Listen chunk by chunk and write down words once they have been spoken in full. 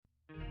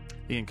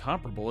The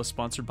Incomparable is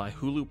sponsored by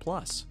Hulu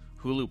Plus.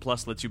 Hulu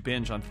Plus lets you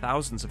binge on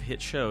thousands of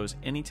hit shows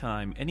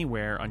anytime,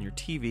 anywhere on your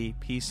TV,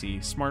 PC,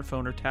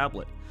 smartphone, or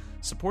tablet.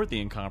 Support The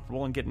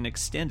Incomparable and get an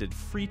extended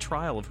free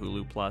trial of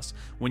Hulu Plus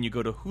when you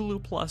go to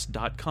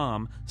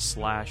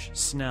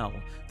huluplus.com/Snell.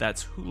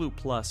 That's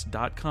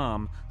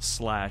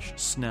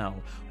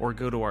huluplus.com/Snell. Or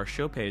go to our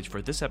show page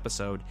for this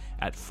episode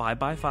at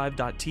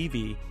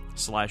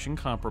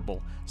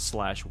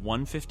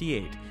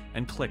 5by5.tv/incomparable/158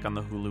 and click on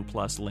the Hulu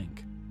Plus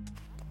link.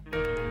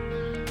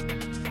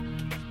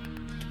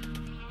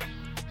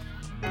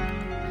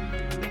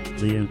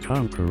 The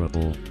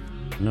Incomparable,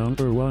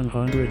 number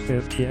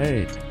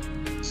 158,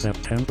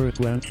 September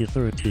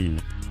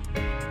 2013.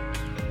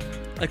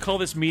 I call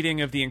this meeting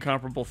of the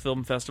Incomparable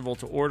Film Festival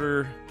to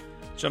order.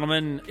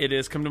 Gentlemen, it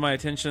has come to my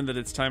attention that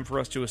it's time for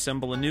us to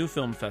assemble a new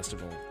film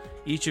festival.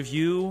 Each of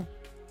you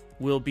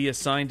will be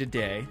assigned a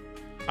day.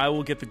 I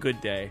will get the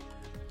good day.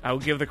 I will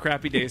give the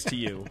crappy days to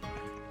you.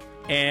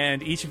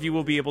 And each of you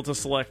will be able to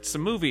select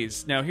some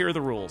movies. Now, here are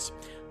the rules.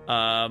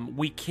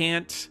 We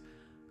can't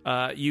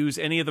use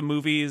any of the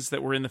movies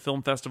that were in the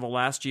film festival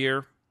last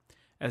year,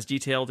 as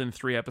detailed in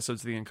 3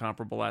 episodes of The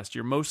Incomparable last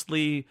year.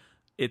 Mostly,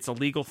 it's a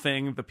legal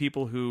thing. The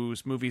people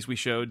whose movies we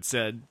showed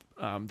said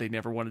they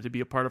never wanted to be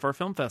a part of our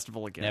film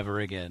festival again. Never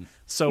again.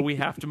 So we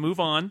have to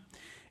move on.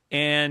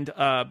 And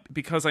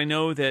because I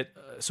know that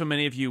so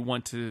many of you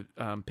want to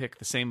pick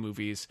the same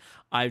movies,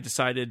 I've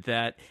decided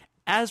that,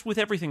 as with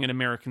everything in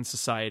American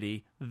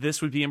society,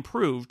 this would be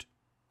improved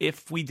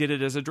if we did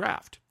it as a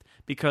draft.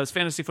 Because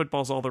fantasy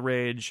football's all the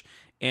rage,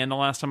 and the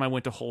last time I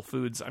went to Whole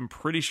Foods, I'm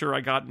pretty sure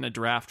I got in a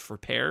draft for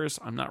pears.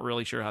 I'm not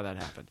really sure how that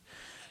happened.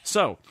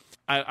 So,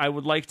 I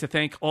would like to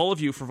thank all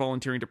of you for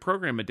volunteering to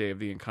program a day of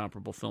the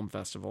Incomparable Film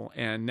Festival.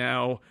 And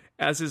now,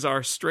 as is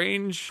our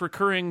strange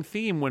recurring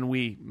theme when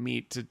we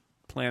meet to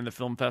plan the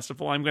film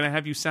festival, I'm going to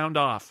have you sound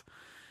off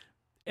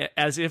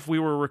as if we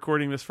were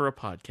recording this for a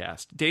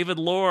podcast. David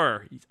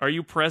Lohr, are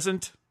you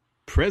present?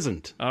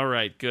 Present. All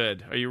right,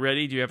 good. Are you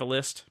ready? Do you have a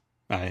list?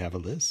 I have a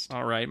list.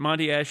 All right.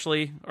 Monty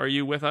Ashley, are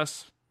you with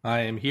us?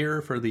 I am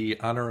here for the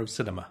honor of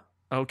cinema.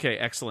 Okay,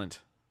 excellent.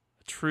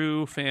 A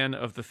true fan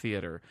of the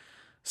theater.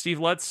 Steve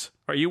Lutz,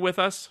 are you with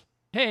us?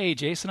 Hey,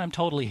 Jason, I'm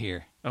totally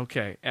here.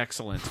 Okay,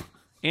 excellent.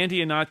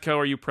 Andy Anatko,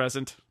 are you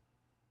present?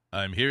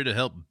 I'm here to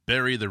help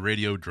bury the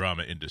radio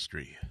drama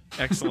industry.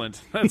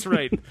 Excellent. That's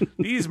right.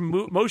 These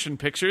motion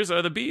pictures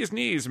are the bee's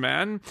knees,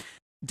 man.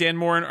 Dan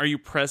Morin, are you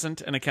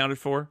present and accounted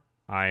for?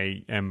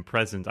 I am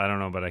present. I don't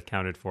know, but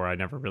accounted for. I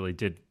never really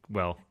did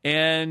well.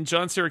 And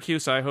John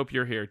Syracuse, I hope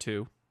you're here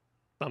too.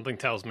 Something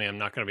tells me I'm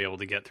not going to be able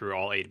to get through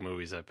all 8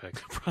 movies I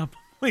picked.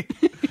 Probably.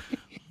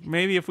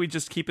 Maybe if we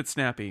just keep it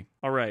snappy.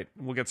 All right,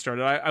 we'll get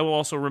started. I will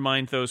also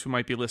remind those who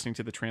might be listening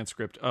to the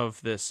transcript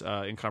of this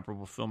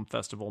Incomparable Film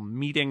Festival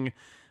meeting,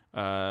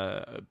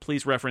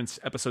 please reference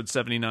episode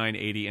 79,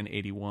 80, and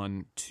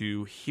 81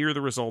 to hear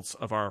the results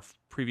of our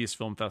previous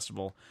film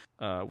festival.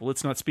 Well,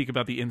 let's not speak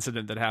about the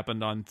incident that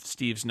happened on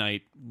Steve's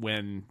night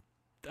when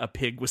a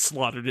pig was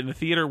slaughtered in the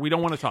theater. We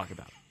don't want to talk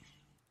about it.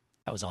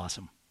 That was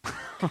awesome.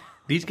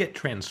 These get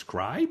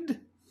transcribed?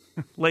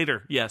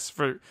 Later, yes,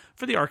 for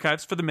the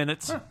archives, for the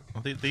minutes. Huh.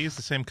 Well, they use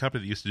the same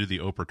company that used to do the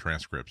Oprah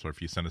transcripts, or if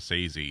you send a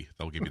SAZY,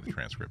 they'll give you the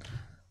transcript.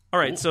 All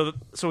right, so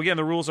again,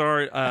 the rules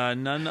are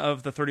none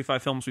of the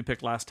 35 films we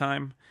picked last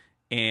time,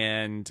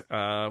 and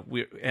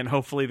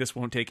hopefully this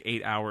won't take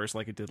 8 hours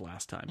like it did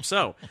last time.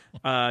 So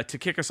to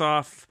kick us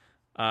off,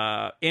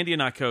 Andy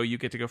Anatko, you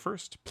get to go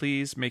first.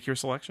 Please make your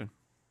selection.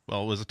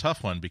 Well, it was a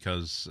tough one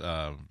because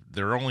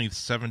there are only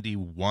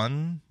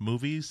 71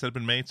 movies that have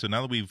been made. So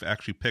now that we've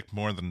actually picked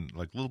more than,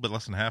 like, a little bit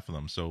less than half of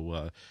them.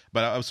 So,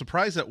 but I was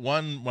surprised that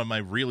one of my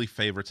really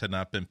favorites had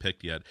not been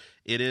picked yet.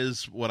 It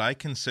is what I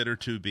consider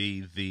to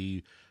be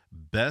the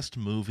best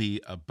movie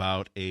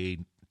about a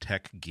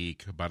tech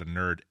geek, about a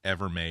nerd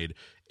ever made.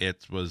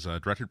 It was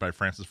directed by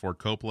Francis Ford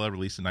Coppola,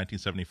 released in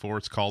 1974.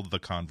 It's called The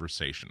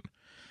Conversation.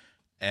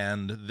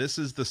 And this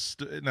is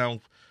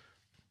now,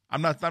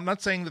 I'm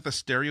not saying that the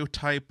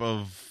stereotype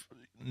of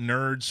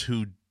nerds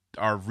who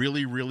are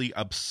really, really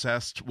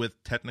obsessed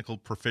with technical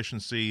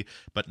proficiency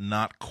but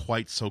not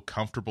quite so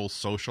comfortable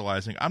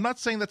socializing, I'm not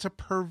saying that's a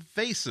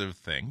pervasive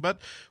thing, but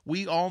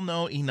we all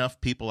know enough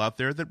people out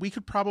there that we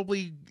could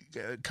probably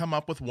come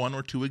up with 1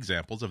 or 2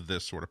 examples of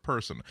this sort of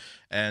person.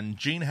 And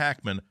Gene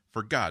Hackman,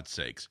 for God's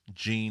sakes,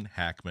 Gene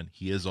Hackman,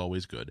 he is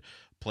always good,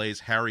 plays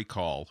Harry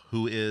Call,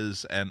 who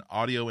is an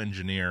audio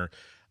engineer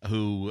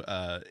who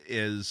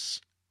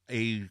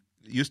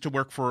used to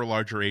work for a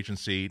larger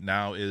agency,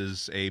 now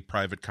is a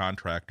private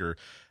contractor.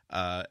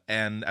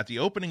 And at the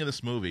opening of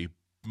this movie,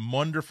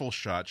 wonderful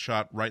shot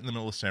right in the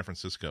middle of San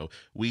Francisco,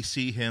 we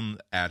see him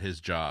at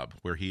his job,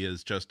 where he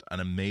is just an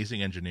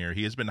amazing engineer.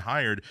 He has been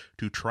hired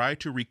to try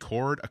to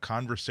record a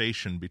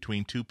conversation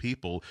between 2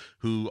 people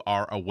who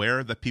are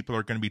aware that people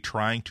are going to be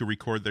trying to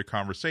record their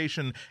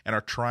conversation and are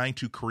trying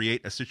to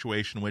create a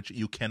situation in which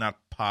you cannot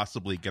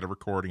possibly get a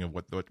recording of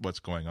what's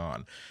going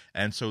on.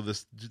 And so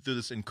this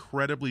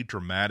incredibly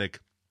dramatic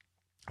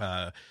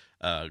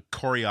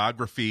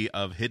choreography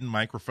of hidden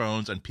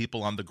microphones and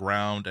people on the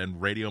ground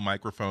and radio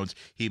microphones.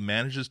 He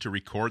manages to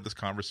record this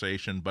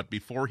conversation, but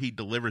before he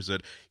delivers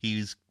it,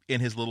 he's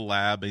in his little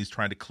lab and he's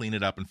trying to clean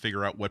it up and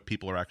figure out what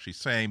people are actually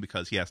saying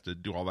because he has to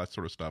do all that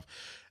sort of stuff.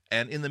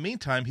 And in the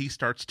meantime, he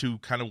starts to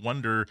kind of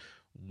wonder,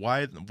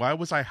 why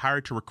was I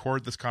hired to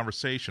record this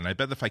conversation? I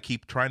bet if I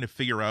keep trying to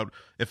figure out,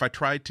 if I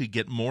try to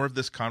get more of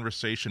this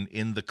conversation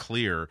in the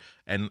clear,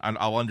 and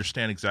I'll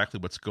understand exactly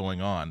what's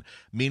going on.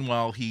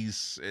 Meanwhile,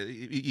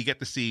 you get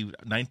to see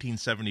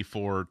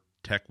 1974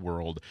 tech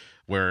world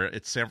where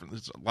it's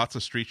lots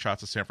of street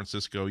shots of San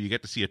Francisco. You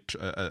get to see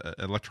a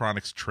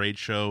electronics trade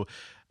show.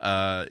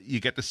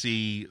 You get to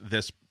see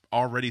this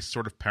already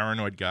sort of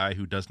paranoid guy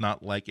who does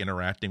not like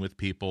interacting with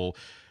people,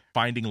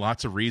 finding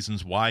lots of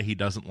reasons why he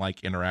doesn't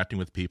like interacting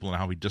with people and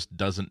how he just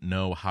doesn't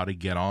know how to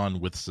get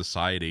on with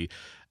society.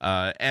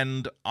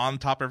 And on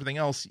top of everything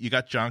else, you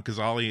got John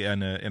Cazale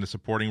in a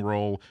supporting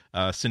role,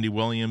 Cindy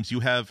Williams. You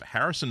have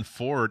Harrison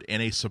Ford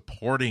in a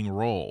supporting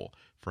role,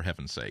 for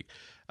heaven's sake.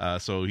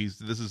 So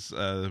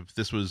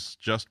this was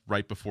just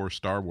right before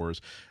Star Wars.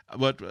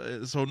 But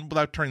so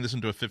without turning this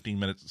into a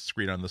 15-minute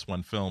screen on this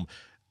one film,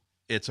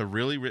 it's a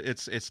really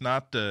it's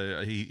not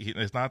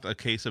it's not a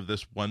case of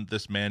this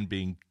man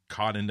being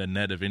caught in a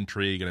net of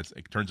intrigue and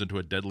it turns into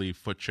a deadly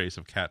foot chase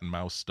of cat and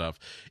mouse stuff.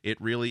 It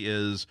really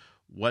is,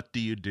 what do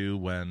you do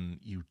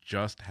when you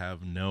just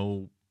have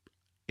no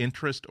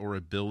interest or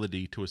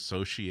ability to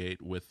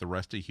associate with the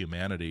rest of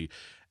humanity,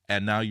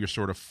 and now you're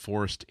sort of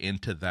forced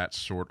into that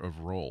sort of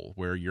role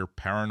where you're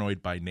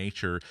paranoid by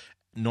nature.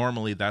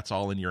 Normally that's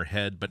all in your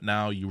head, but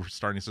now you're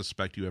starting to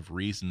suspect you have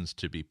reasons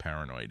to be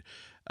paranoid.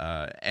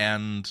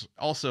 And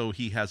also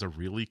he has a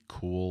really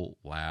cool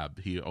lab.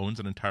 He owns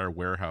an entire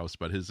warehouse,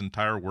 but his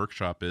entire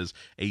workshop is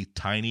a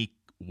tiny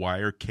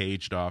wire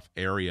caged off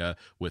area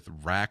with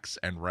racks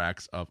and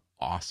racks of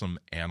awesome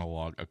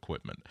analog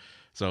equipment.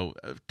 So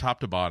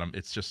top to bottom,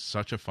 it's just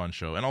such a fun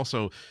show. And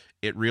also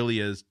it really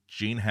is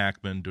Gene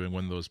Hackman doing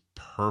one of those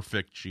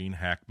perfect Gene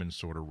Hackman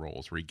sort of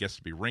roles where he gets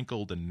to be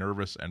wrinkled and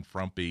nervous and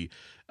frumpy,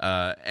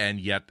 and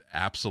yet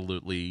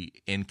absolutely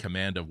in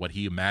command of what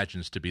he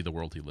imagines to be the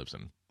world he lives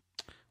in.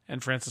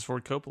 And Francis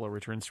Ford Coppola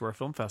returns to our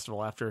film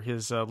festival after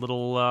his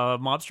little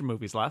mobster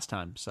movies last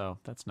time, so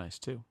that's nice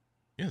too.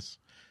 Yes,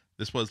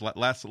 this was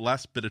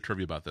last bit of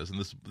trivia about this,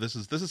 and this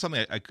is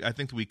something I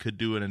think that we could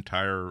do an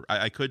entire.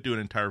 I could do an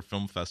entire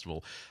film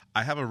festival.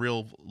 I have a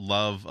real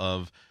love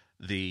of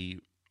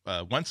the.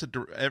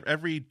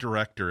 Every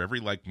director,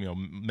 every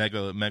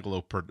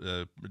megalo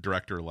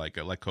director like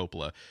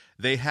Coppola,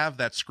 they have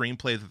that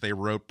screenplay that they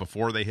wrote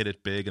before they hit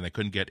it big and they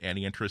couldn't get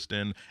any interest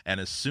in.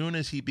 And as soon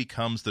as he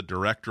becomes the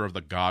director of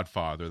The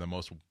Godfather, the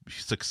most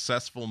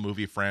successful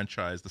movie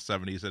franchise the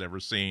 70s had ever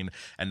seen,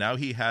 and now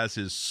he has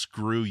his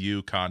screw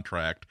you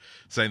contract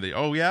saying that,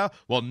 oh yeah,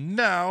 well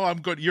now I'm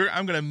going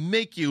to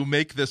make you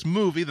make this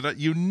movie that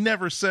you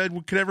never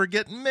said could ever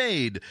get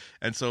made.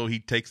 And so he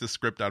takes the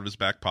script out of his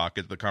back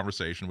pocket, the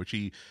conversation, which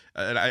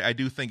I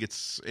do think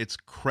it's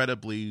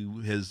credibly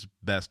his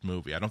best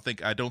movie. I don't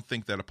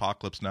think that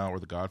Apocalypse Now or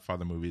the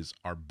Godfather movies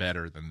are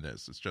better than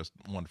this. It's just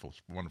wonderful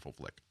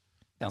flick.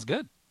 Sounds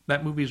good.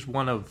 That movie's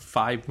one of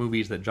 5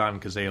 movies that John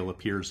Cazale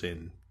appears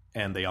in,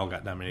 and they all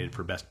got nominated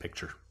for Best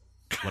Picture.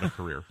 What a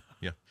career!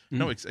 Yeah,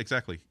 no,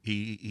 exactly.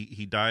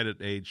 He died at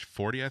age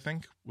 40, I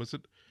think, was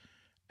it?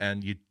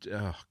 And he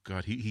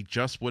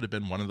just would have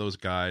been one of those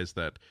guys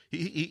that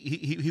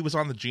he was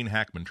on the Gene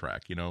Hackman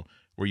track,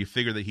 where you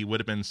figure that he would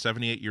have been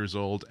 78 years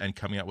old and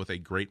coming out with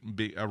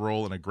a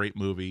role in a great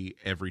movie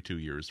every 2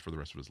 years for the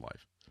rest of his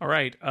life. All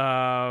right,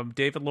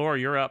 David Lohr,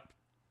 you're up.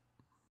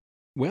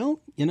 Well,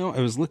 I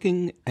was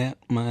looking at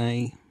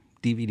my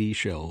DVD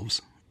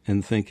shelves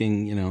and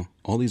thinking,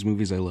 all these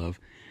movies I love,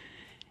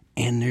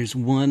 and there's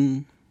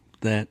one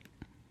that,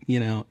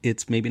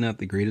 it's maybe not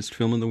the greatest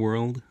film in the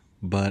world,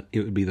 but it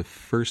would be the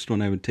first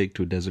one I would take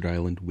to a desert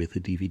island with a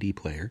DVD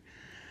player.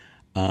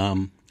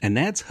 And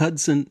that's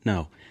Hudson.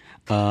 No.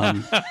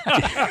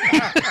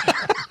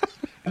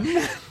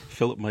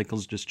 Philip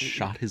Michaels just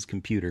shot his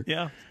computer.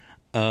 Yeah.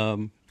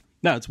 No,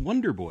 it's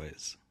Wonder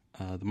Boys.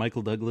 The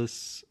Michael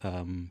Douglas,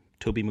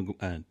 Tobey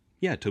Maguire,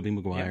 yeah.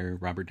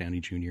 Robert Downey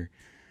Jr.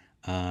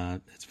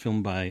 It's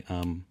filmed by,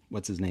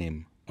 what's his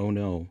name? Oh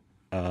no.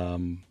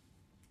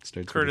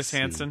 Curtis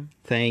Hanson.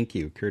 Thank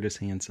you, Curtis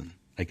Hanson.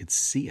 I could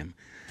see him.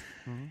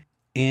 Mm-hmm.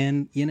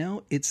 And,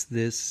 it's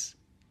this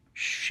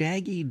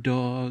shaggy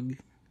dog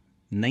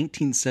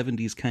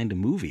 1970s kind of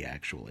movie,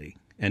 actually.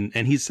 And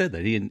he said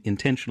that he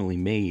intentionally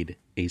made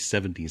a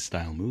 70s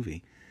style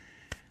movie.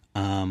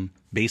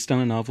 Based on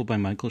a novel by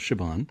Michael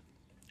Chabon.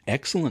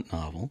 Excellent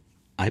novel.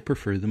 I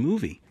prefer the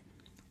movie.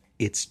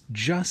 It's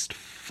just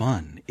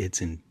fun.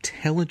 It's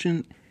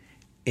intelligent,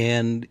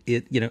 and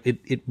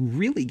it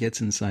really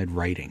gets inside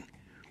writing.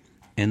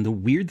 And the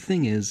weird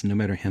thing is, no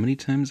matter how many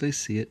times I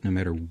see it, no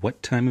matter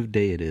what time of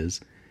day it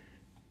is,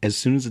 as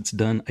soon as it's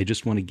done, I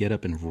just want to get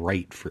up and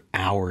write for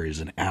hours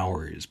and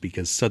hours,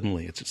 because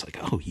suddenly it's just like,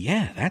 oh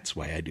yeah, that's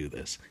why I do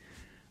this.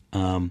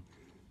 And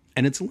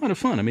it's a lot of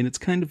fun. I mean, it's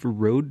kind of a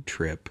road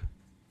trip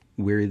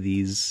where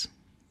these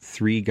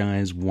three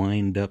guys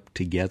wind up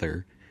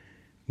together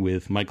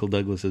with Michael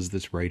Douglas as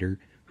this writer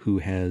who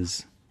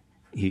has...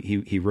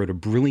 He wrote a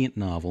brilliant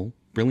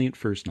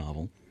first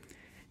novel,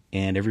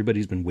 and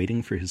everybody's been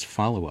waiting for his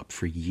follow-up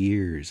for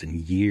years and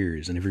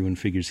years, and everyone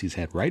figures he's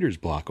had writer's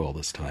block all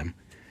this time.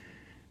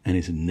 And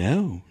he said,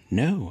 no,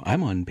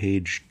 I'm on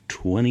page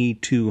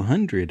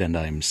 2200 and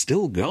I'm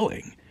still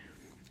going.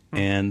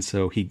 And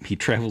so he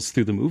travels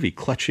through the movie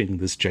clutching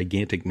this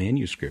gigantic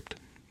manuscript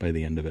by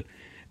the end of it.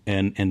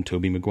 And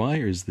Tobey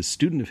Maguire is the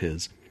student of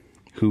his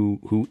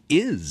who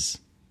is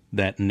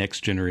that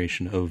next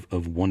generation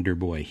of Wonder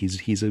Boy.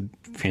 He's a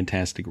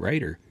fantastic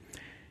writer.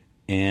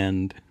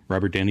 And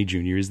Robert Downey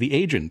Jr. is the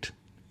agent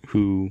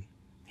who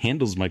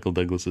handles Michael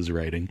Douglas's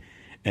writing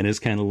and is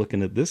kind of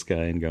looking at this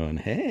guy and going,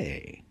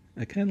 hey,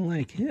 I kind of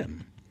like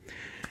him.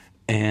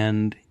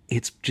 And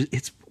it's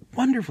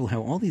wonderful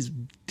how all these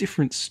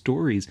different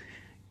stories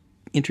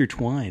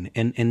intertwine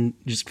and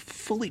just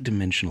fully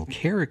dimensional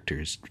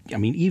characters. I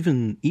mean,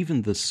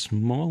 even the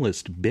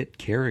smallest bit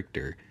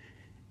character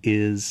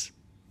is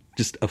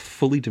just a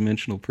fully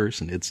dimensional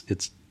person.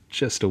 It's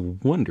just a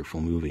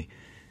wonderful movie.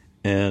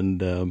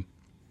 And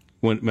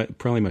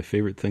probably my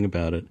favorite thing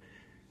about it,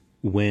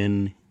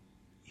 when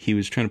he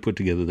was trying to put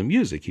together the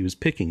music, he was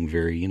picking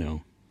very,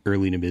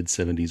 early to mid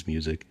 70s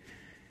music.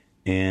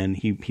 And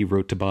he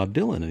wrote to Bob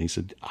Dylan and he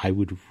said, I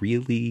would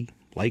really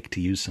like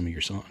to use some of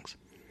your songs.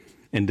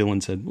 And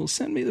Dylan said, well,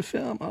 send me the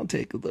film. I'll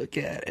take a look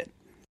at it.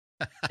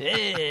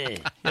 Hey,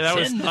 that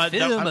was send the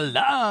film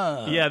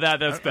along. Yeah,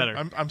 that's better.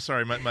 I'm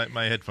sorry,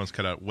 my headphones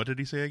cut out. What did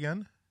he say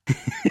again?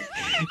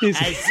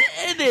 I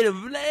said it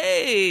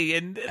play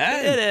and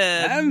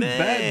I'm Bob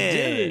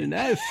Dylan.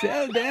 I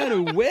fell down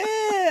a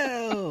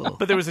well.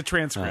 But there was a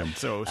transcript,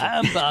 so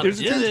I'm Bob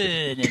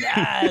Dylan, and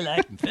I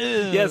like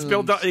films. Yes,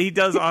 he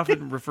does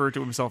often refer to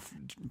himself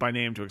by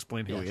name to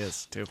explain who he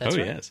is too. That's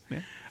right. Yes.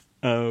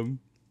 Yeah.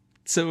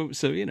 So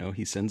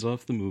he sends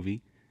off the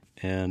movie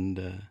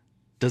and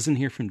doesn't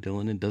hear from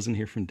Dylan,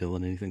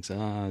 and he thinks,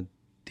 damn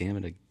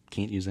it, I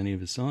can't use any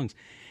of his songs.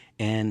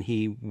 And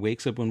he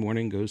wakes up one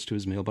morning, goes to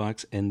his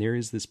mailbox, and there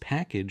is this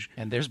package.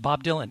 And there's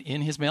Bob Dylan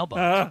in his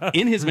mailbox.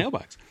 In his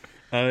mailbox.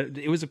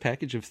 It was a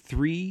package of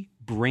 3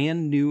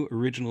 brand new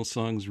original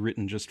songs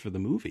written just for the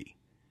movie.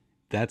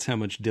 That's how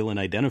much Dylan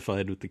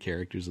identified with the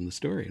characters in the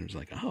story. And it was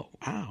like, oh,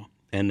 wow.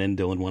 And then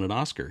Dylan won an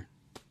Oscar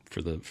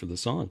for the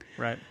song.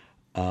 Right.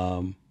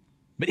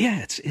 But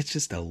yeah, it's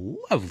just a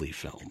lovely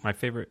film. My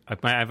favorite. I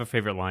have a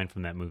favorite line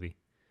from that movie.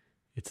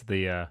 It's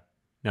the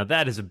now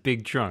that is a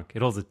big trunk.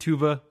 It holds a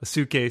tuba, a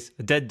suitcase,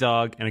 a dead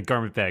dog, and a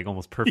garment bag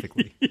almost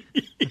perfectly.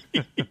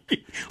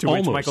 To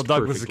which Michael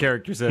Douglas'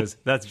 character says,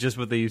 "That's just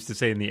what they used to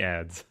say in the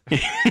ads."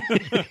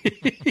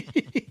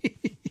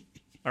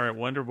 All right,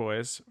 Wonder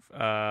Boys.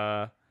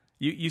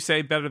 You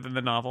say better than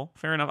the novel.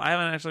 Fair enough. I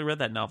haven't actually read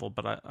that novel,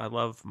 but I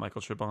love Michael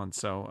Chabon.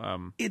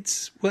 So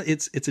it's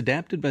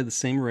adapted by the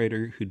same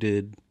writer who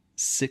did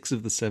 7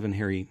 of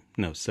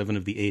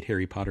the 8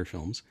 Harry Potter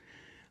films.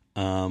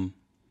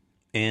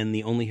 And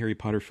the only Harry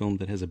Potter film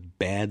that has a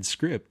bad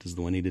script is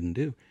the one he didn't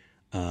do.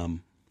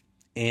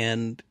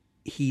 And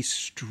he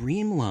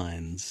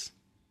streamlines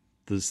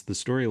the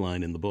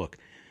storyline in the book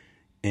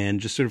and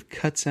just sort of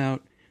cuts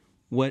out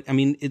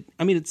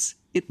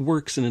it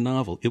works in a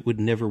novel. It would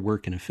never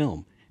work in a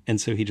film. And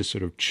so he just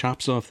sort of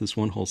chops off this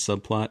one whole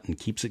subplot and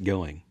keeps it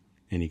going.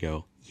 And you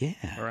go,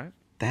 yeah, all right,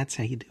 that's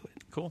how you do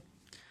it. Cool.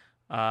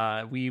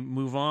 We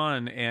move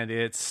on, and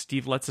it's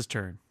Steve Lutz's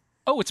turn.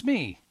 Oh, it's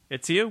me.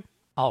 It's you.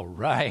 All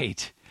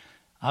right.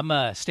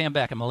 Stand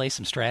back. I'm going to lay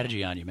some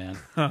strategy on you, man.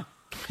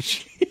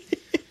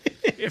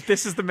 If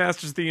this is the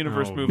Masters of the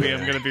Universe movie,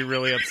 I'm going to be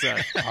really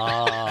upset.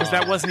 Because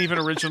that wasn't even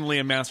originally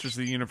a Masters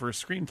of the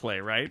Universe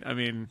screenplay, right? I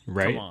mean,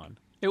 come on.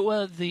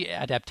 The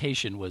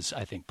adaptation was,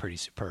 I think, pretty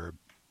superb.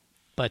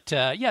 But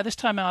this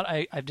time out,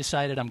 I've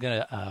decided I'm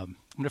going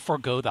to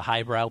forego the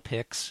highbrow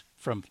picks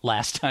from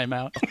last time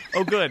out.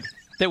 Oh, good.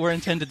 That were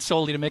intended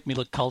solely to make me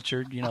look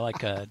cultured,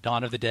 like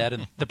Dawn of the Dead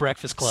and The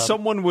Breakfast Club.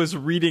 Someone was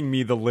reading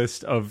me the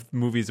list of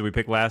movies that we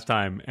picked last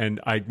time,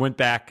 and I went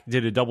back,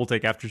 did a double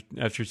take after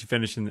she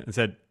finished, and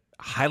said,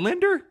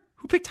 Highlander?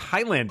 Who picked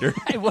Highlander?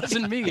 It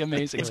wasn't me,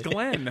 amazingly. It's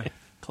Glenn.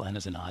 Glenn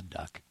is an odd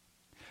duck.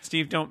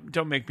 Steve,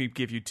 don't make me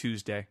give you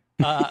Tuesday.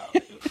 That's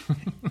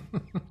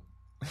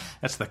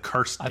the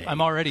curse day.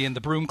 I'm already in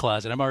the broom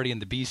closet. I'm already in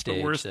the B stage,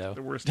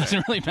 the worst it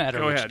doesn't really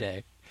matter which ahead.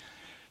 day.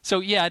 So,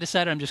 I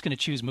decided I'm just going to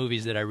choose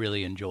movies that I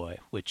really enjoy,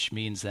 which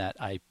means that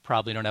I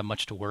probably don't have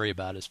much to worry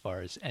about as far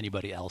as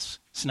anybody else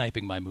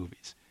sniping my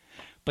movies.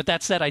 But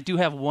that said, I do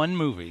have one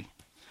movie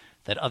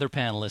that other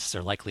panelists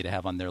are likely to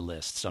have on their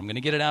list. So I'm going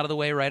to get it out of the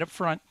way right up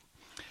front.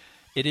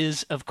 It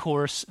is, of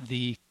course,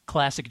 the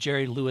classic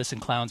Jerry Lewis and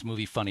Clowns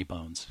movie, Funny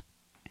Bones.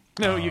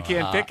 No, you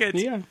can't pick it.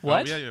 Yeah.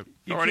 What? Oh, yeah.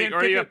 You Already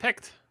can't pick got it.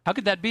 picked. How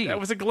could that be? That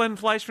was a Glenn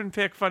Fleischman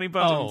pick, Funny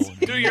Bones.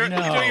 Oh, Do your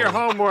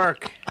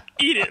homework.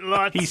 Eat it,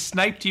 Lutz. He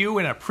sniped you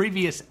in a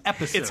previous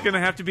episode. It's going to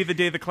have to be The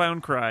Day the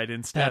Clown Cried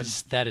instead.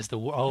 That is the...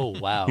 Oh,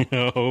 wow.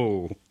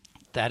 Oh.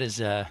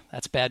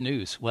 that's bad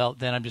news. Well,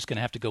 then I'm just going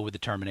to have to go with the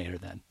Terminator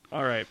then.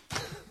 All right.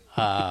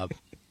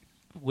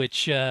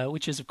 Which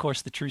is, of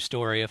course, the true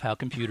story of how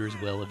computers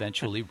will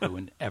eventually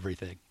ruin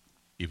everything.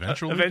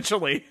 Eventually?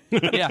 Eventually.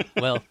 Yeah,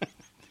 well,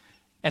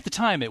 at the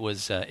time it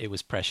was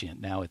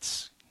prescient. Now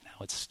it's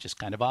just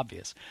kind of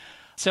obvious.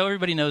 So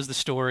everybody knows the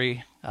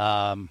story.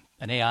 An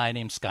AI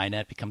named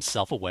Skynet becomes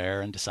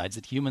self-aware and decides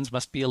that humans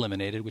must be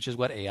eliminated, which is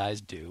what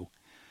AIs do.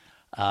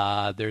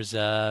 There's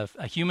a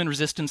human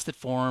resistance that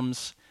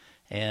forms,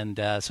 and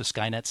so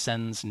Skynet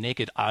sends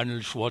naked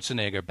Arnold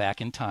Schwarzenegger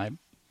back in time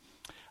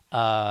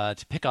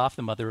to pick off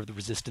the mother of the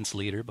resistance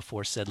leader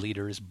before said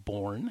leader is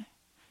born.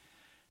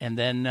 And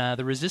then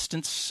the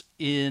resistance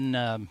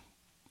in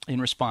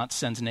response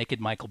sends naked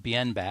Michael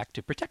Biehn back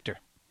to protect her.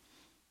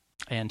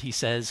 And he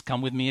says,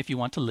 "Come with me if you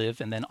want to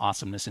live," and then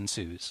awesomeness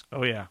ensues.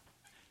 Oh, yeah.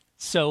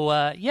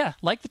 So, yeah,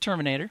 like the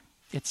Terminator,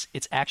 it's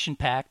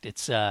action-packed.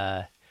 It's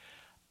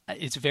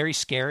very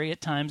scary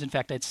at times. In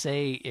fact, I'd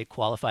say it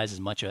qualifies as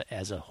much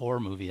as a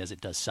horror movie as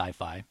it does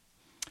sci-fi.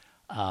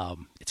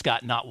 It's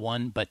got not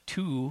one, but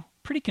two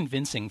pretty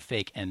convincing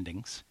fake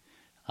endings.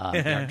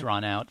 They aren't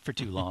drawn out for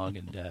too long,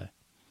 and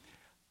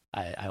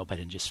I hope I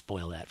didn't just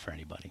spoil that for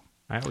anybody.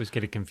 I always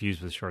get it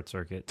confused with Short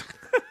Circuit.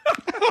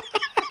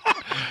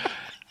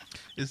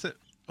 Is it?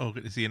 Oh,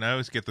 see, and I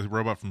always get the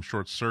robot from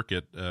Short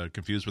Circuit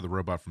confused with the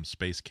robot from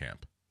Space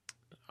Camp.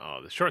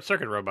 Oh, the Short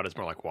Circuit robot is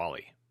more like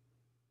Wall-E.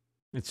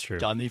 It's true.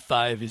 Johnny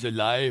Five is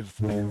alive.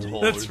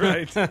 That's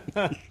right.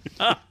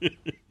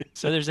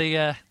 So there's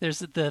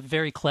the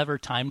very clever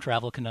time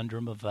travel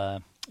conundrum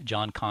of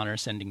John Connor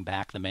sending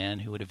back the man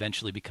who would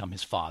eventually become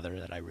his father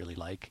that I really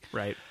like.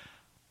 Right.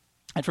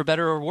 And for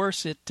better or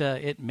worse,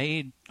 it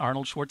made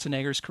Arnold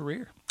Schwarzenegger's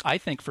career. I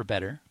think for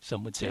better.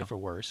 Some would say for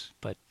worse.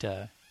 But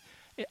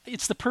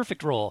it's the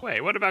perfect role.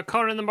 Wait, what about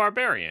Conan the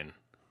Barbarian?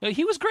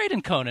 He was great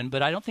in Conan,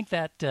 but I don't think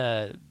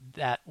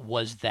that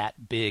was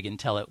that big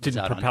until it was Didn't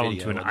out on propel him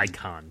video. to an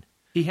icon.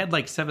 He had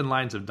like 7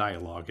 lines of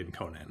dialogue in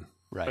Conan.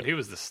 Right. But he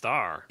was the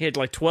star. He had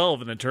like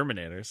 12 in the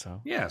Terminator, so.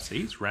 Yeah,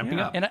 see, he's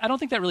ramping up. And I don't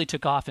think that really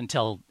took off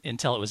until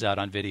it was out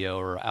on video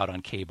or out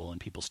on cable,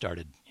 and people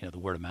started, the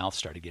word of mouth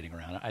started getting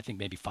around. I think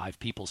maybe 5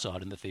 people saw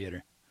it in the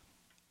theater.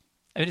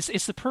 I mean,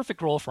 it's the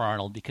perfect role for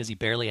Arnold because he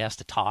barely has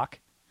to talk,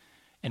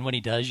 and when he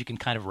does, you can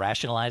kind of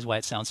rationalize why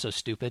it sounds so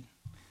stupid.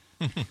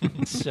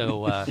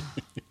 So,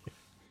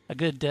 a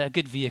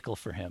good vehicle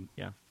for him.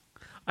 Yeah,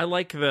 I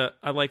like the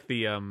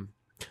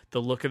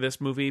look of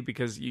this movie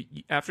because you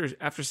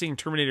after seeing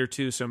Terminator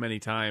 2 so many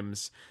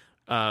times,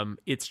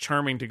 it's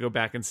charming to go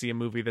back and see a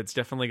movie that's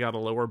definitely got a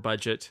lower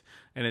budget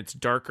and it's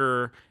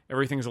darker.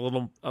 Everything's a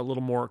little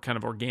more kind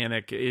of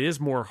organic. It is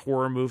more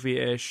horror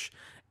movie-ish.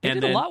 They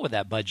did a lot with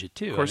that budget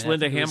too. Of course,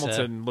 Linda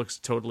Hamilton looks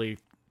totally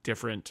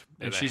different,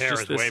 And she's the hair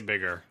just is way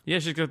bigger. Yeah,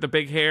 she's got the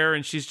big hair,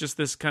 and she's just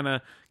this kind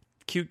of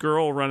cute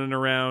girl running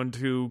around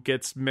who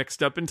gets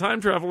mixed up in time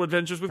travel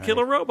adventures with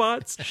killer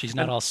robots. She's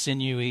not all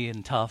sinewy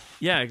and tough.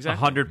 Yeah,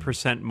 exactly.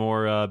 100%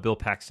 more Bill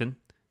Paxton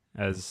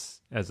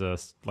as a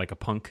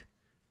punk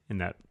in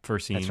that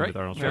first scene. That's right. With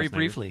Arnold Very Schwarzenegger.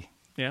 briefly.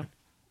 Yeah.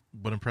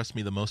 What impressed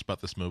me the most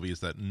about this movie is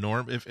that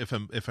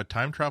if a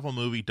time travel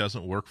movie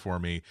doesn't work for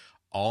me,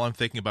 all I'm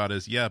thinking about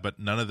is, but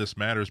none of this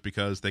matters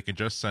because they can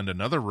just send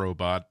another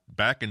robot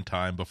back in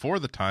time before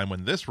the time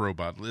when this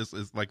robot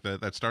is like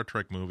that Star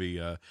Trek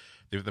movie,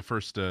 the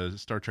first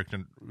Star Trek, I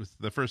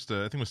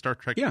think it was Star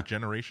Trek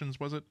Generations,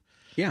 was it?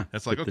 Yeah.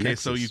 It's like, okay,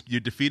 so you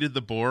defeated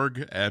the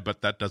Borg,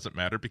 but that doesn't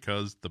matter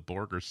because the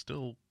Borg are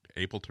still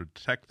able to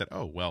detect that,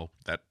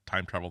 that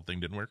time travel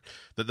thing didn't work.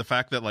 That the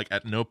fact that,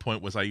 at no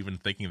point was I even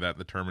thinking that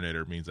the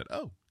Terminator means that,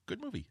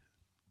 good movie.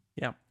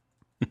 Yeah.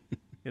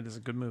 It is a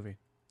good movie.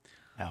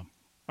 Yeah.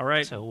 All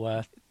right.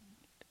 So,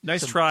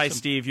 nice try,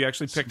 Steve. You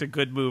actually picked a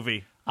good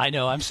movie. I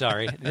know. I'm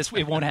sorry.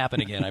 It won't happen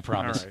again. I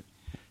promise. All right.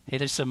 Hey,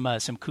 there's some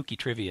kooky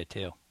trivia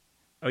too.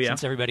 Oh yeah.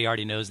 Since everybody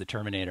already knows the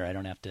Terminator, I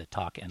don't have to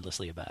talk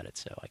endlessly about it.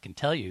 So I can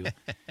tell you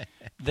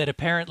that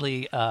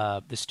apparently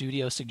the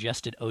studio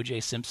suggested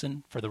O.J.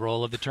 Simpson for the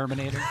role of the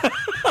Terminator.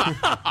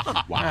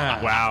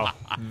 Wow.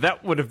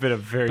 That would have been a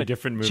very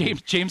different movie.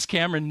 James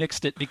Cameron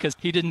nixed it because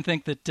he didn't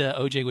think that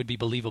O.J. would be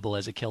believable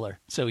as a killer.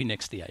 So he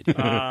nixed the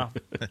idea.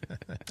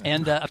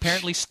 And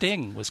apparently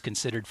Sting was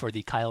considered for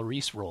the Kyle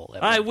Reese role.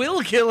 I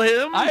will kill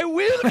him. I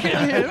will kill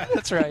him.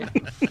 That's right.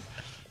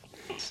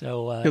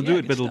 So He'll do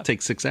it, but stuff. it'll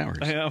take 6 hours.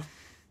 I know.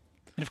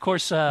 And of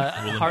course,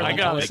 Harlan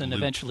Ellison it.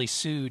 eventually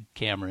sued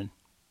Cameron,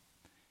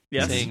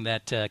 saying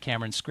that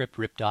Cameron's script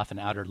ripped off an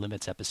Outer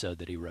Limits episode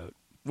that he wrote.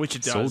 Which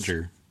it does.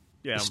 Soldier.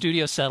 Yeah. The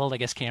studio settled. I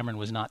guess Cameron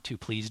was not too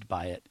pleased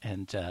by it,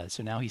 and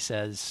so now he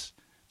says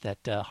that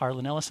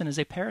Harlan Ellison is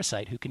a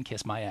parasite who can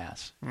kiss my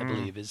ass. I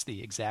believe is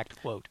the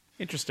exact quote.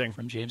 Interesting.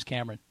 From James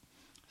Cameron.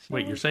 So,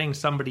 Wait, you're saying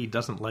somebody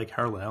doesn't like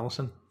Harlan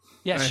Ellison?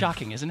 yeah, it's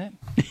shocking, isn't it?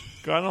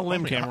 Go on a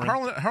limb, Cameron.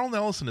 Harlan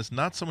Ellison is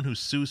not someone who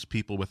sues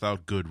people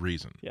without good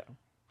reason. Yeah.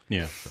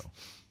 Yeah.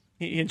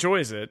 He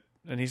enjoys it,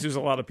 and he sues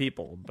a lot of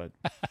people. But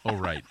Oh,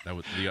 right. That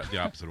was the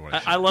opposite of what I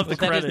said. I love the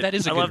Well, credit. that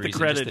is a I good love the reason,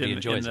 credit just that he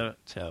enjoys it,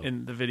 so.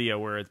 in the video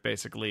where it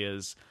basically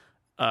is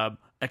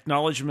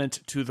acknowledgement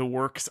to the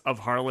works of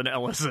Harlan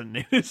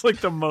Ellison. It's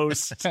like the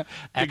most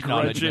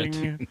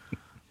begrudging.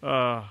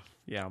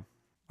 Yeah.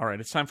 All right,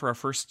 it's time for our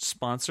first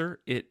sponsor.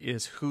 It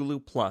is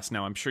Hulu Plus.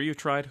 Now, I'm sure you've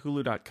tried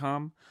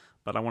Hulu.com,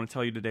 but I want to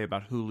tell you today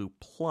about Hulu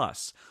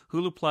Plus.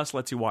 Hulu Plus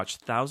lets you watch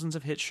thousands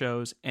of hit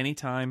shows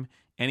anytime,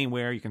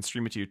 anywhere. You can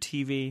stream it to your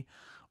TV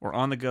or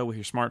on the go with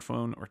your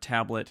smartphone or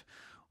tablet.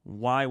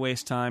 Why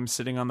waste time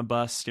sitting on the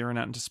bus staring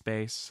out into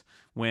space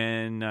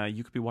when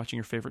you could be watching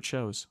your favorite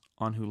shows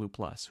on Hulu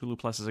Plus? Hulu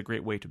Plus is a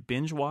great way to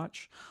binge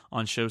watch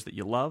on shows that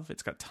you love.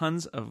 It's got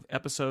tons of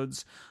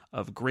episodes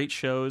of great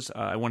shows.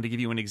 I wanted to give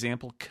you an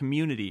example.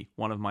 Community,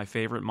 one of my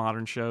favorite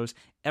modern shows.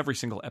 Every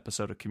single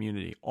episode of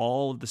Community,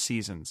 all of the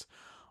seasons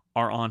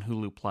are on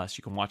Hulu Plus.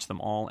 You can watch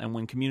them all. And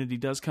when Community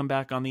does come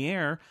back on the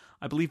air,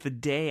 I believe the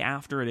day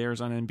after it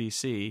airs on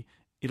NBC,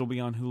 it'll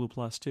be on Hulu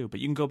Plus too. But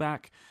you can go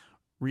back,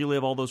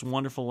 relive all those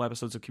wonderful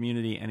episodes of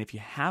Community. And if you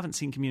haven't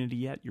seen Community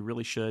yet, you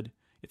really should.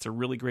 It's a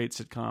really great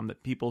sitcom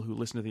that people who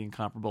listen to The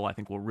Incomparable, I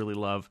think, will really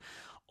love.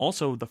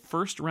 Also, the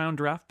first round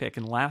draft pick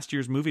in last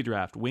year's movie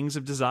draft, Wings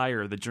of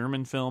Desire, the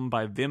German film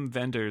by Wim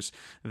Wenders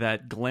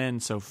that Glenn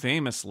so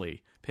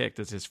famously picked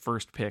as his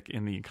first pick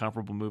in the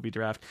Incomparable movie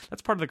draft.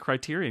 That's part of the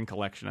Criterion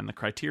Collection. And the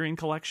Criterion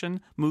Collection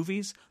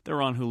movies,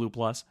 they're on Hulu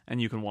Plus,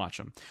 and you can watch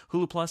them.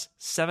 Hulu Plus,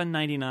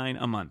 $7.99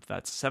 a month.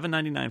 That's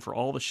 $7.99 for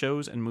all the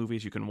shows and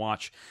movies you can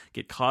watch.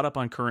 Get caught up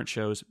on current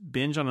shows,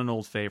 binge on an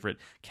old favorite,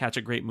 catch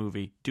a great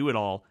movie, do it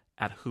all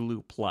at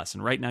Hulu Plus.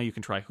 And right now you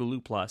can try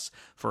Hulu Plus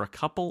for a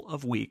couple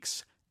of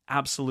weeks,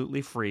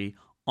 absolutely free,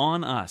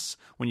 on us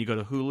when you go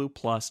to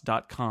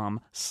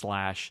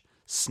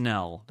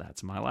huluplus.com/Snell.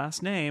 That's my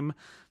last name.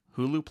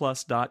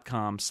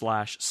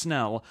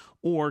 huluplus.com/Snell,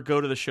 or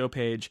go to the show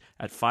page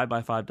at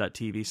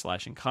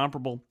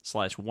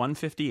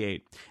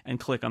 5by5.tv/incomparable/158 and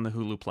click on the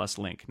Hulu Plus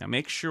link. Now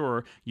make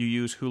sure you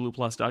use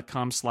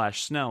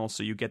huluplus.com/Snell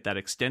so you get that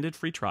extended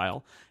free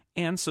trial,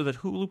 and so that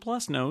Hulu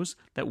Plus knows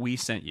that we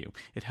sent you.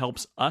 It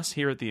helps us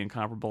here at The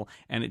Incomparable,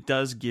 and it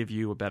does give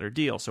you a better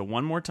deal. So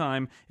one more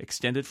time,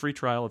 extended free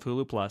trial of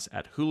Hulu Plus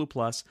at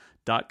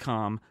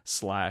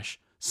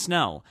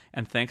huluplus.com/Snell.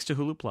 And thanks to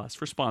Hulu Plus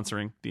for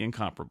sponsoring The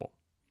Incomparable.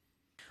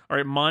 All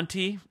right,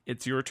 Monty,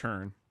 it's your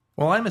turn.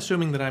 Well, I'm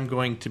assuming that I'm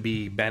going to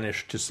be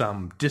banished to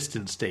some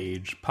distant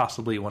stage,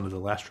 possibly one of the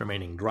last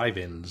remaining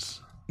drive-ins.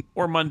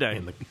 Or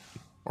Monday.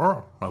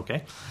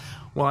 Okay.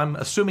 Well, I'm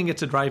assuming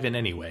it's a drive-in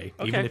anyway,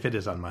 even if it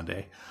is on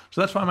Monday. So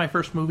that's why my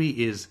first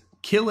movie is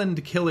Kill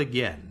and Kill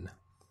Again,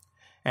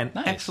 an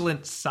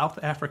excellent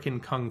South African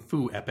kung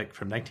fu epic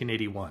from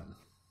 1981.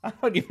 I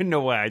don't even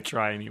know why I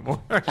try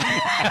anymore.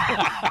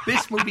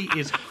 This movie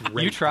is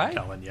great. You try? I'm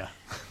telling you.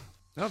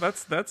 No,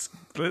 that's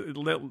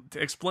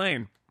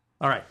explain.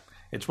 All right.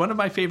 It's one of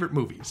my favorite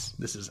movies.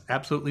 This is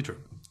absolutely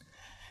true.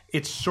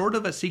 It's sort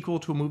of a sequel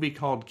to a movie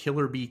called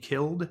Killer Be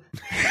Killed.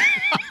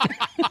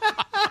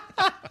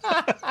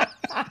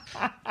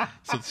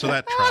 So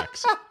that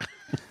tracks.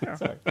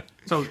 Sorry.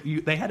 So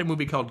they had a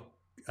movie called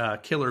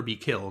Killer Be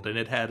Killed, and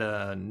it had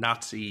a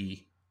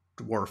Nazi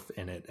dwarf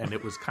in it, and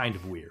it was kind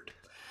of weird.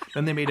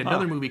 Then they made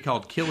another movie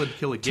called Kill and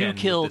Kill Again.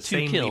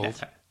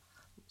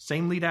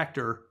 Same lead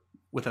actor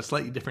with a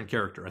slightly different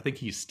character. I think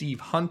he's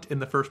Steve Hunt in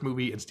the first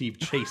movie and Steve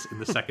Chase in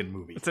the second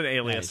movie. It's an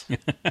alias.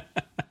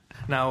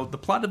 Now, the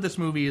plot of this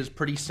movie is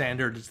pretty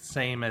standard. It's the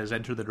same as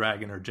Enter the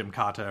Dragon or Jim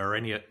Kata or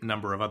any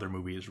number of other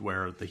movies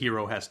where the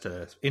hero has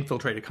to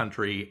infiltrate a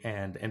country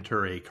and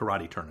enter a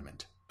karate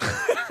tournament.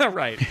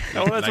 Right.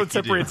 Oh, that's what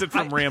separates it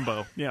from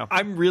Rambo. Yeah.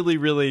 I'm really,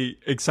 really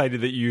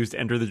excited that you used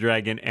Enter the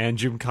Dragon and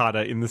Jim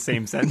Kata in the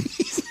same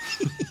sentence.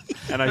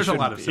 And There's a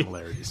lot of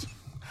similarities.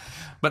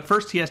 But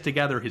first he has to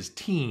gather his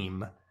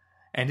team,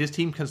 and his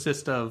team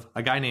consists of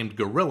a guy named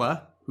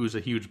Gorilla, who's a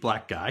huge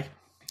black guy,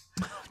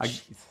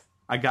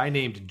 a guy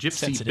named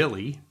Gypsy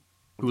Billy,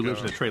 who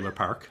lives in a trailer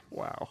park.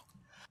 Wow.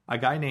 A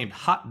guy named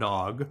Hot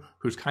Dog,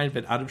 who's kind of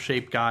an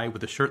out-of-shape guy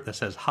with a shirt that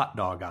says Hot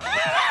Dog on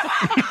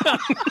it.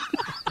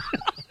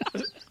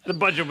 The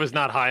budget was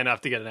not high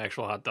enough to get an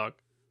actual hot dog.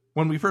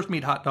 When we first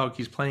meet Hot Dog,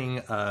 he's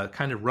playing a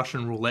kind of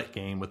Russian roulette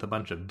game with a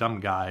bunch of dumb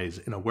guys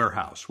in a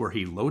warehouse where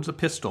he loads a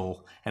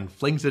pistol and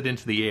flings it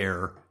into the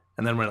air,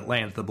 and then when it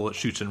lands, the bullet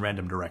shoots in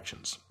random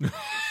directions.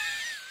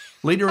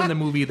 Later in the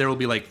movie, there will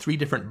be like 3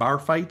 different bar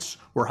fights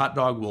where Hot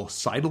Dog will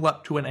sidle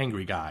up to an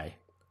angry guy,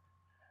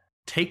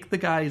 take the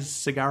guy's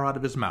cigar out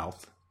of his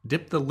mouth,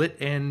 dip the lit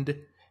end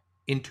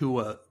into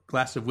a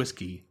glass of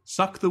whiskey,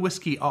 suck the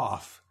whiskey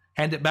off,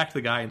 hand it back to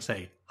the guy and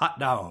say, Hot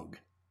Dog.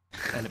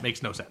 And it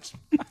makes no sense.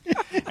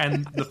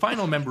 And the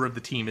final member of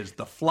the team is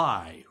the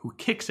Fly, who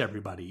kicks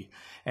everybody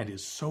and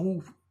is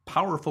so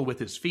powerful with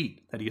his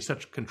feet that he has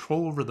such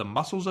control over the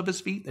muscles of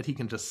his feet that he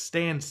can just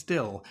stand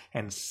still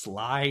and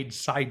slide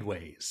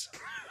sideways.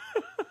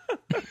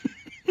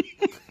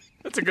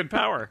 That's a good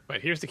power.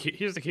 But here's the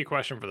key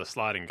question for the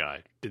sliding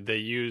guy. Did they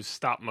use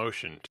stop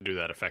motion to do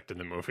that effect in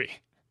the movie?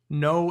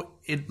 No,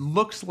 it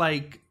looks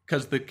like,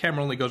 because the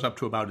camera only goes up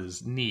to about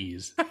his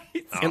knees,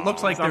 it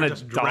looks like they're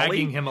just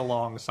dragging him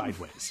along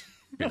sideways.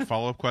 Okay,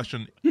 follow-up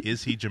question,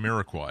 is he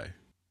Jamiroquai?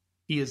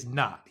 He is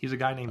not. He's a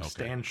guy named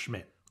Stan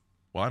Schmidt.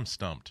 Well, I'm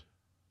stumped.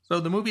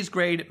 So the movie's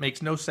great. It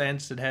makes no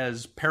sense. It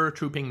has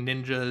paratrooping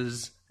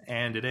ninjas,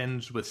 and it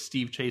ends with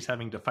Steve Chase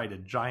having to fight a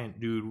giant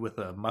dude with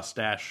a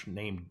mustache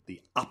named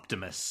the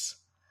Optimus.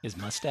 His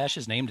mustache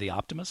is named the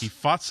Optimus? He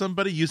fought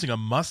somebody using a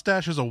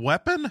mustache as a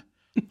weapon?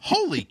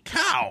 Holy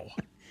cow!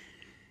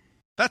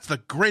 That's the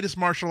greatest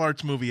martial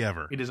arts movie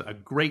ever. It is a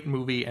great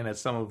movie, and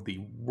it's some of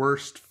the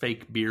worst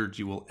fake beards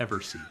you will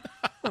ever see.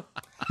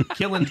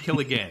 Kill and Kill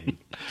Again.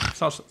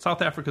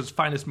 South Africa's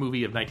finest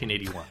movie of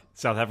 1981.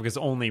 South Africa's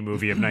only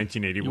movie of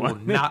 1981. You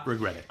will not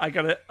regret it. I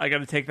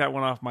gotta take that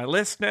one off my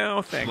list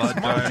now. Thanks,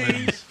 Blood Monty.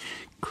 diamonds.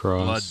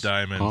 Blood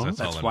diamonds. Huh? That's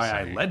all That's I'm why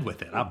saying. I led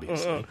with it,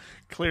 obviously.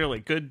 Clearly,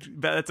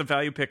 good. That's a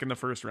value pick in the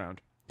first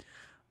round.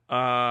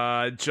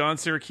 John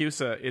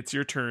Siracusa, it's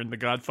your turn. The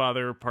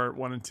Godfather Part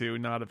 1 and 2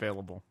 not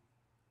available.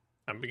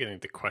 I'm beginning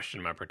to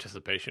question my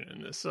participation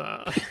in this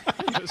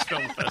this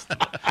film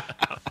festival.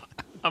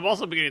 I'm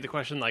also beginning to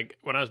question, like,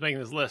 when I was making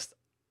this list,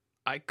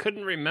 I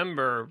couldn't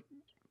remember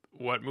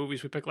what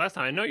movies we picked last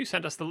time. I know you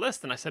sent us the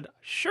list, and I said,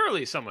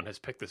 surely someone has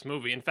picked this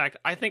movie. In fact,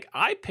 I think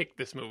I picked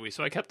this movie,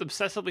 so I kept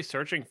obsessively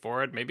searching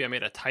for it. Maybe I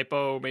made a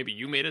typo. Maybe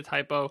you made a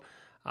typo.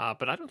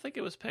 But I don't think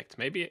it was picked.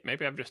 Maybe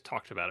I've just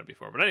talked about it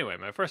before. But anyway,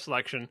 my first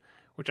selection,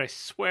 which I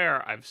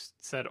swear I've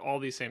said all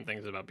these same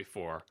things about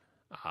before,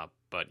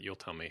 but you'll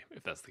tell me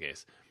if that's the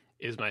case,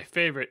 is my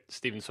favorite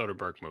Steven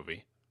Soderbergh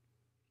movie.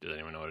 Does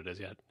anyone know what it is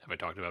yet? Have I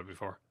talked about it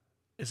before?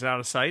 Is it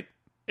Out of Sight?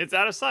 It's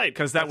Out of Sight.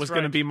 Because that That's was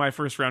going to right. be my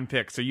first round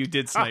pick, so you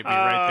did snipe me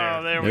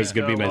right there. There's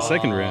going to be my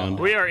second round.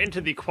 We are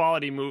into the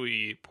quality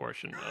movie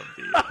portion of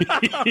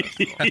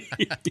the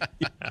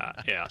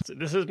yeah. So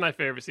this is my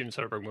favorite Steven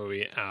Soderbergh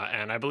movie,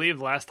 and I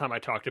believe last time I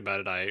talked about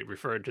it, I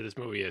referred to this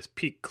movie as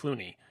peak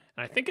Clooney,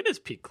 and I think it is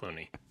peak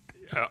Clooney,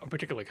 a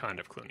particular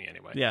kind of Clooney,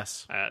 anyway.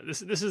 Yes.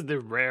 This is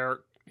the rare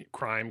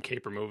crime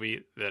caper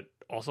movie that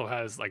also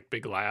has like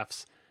big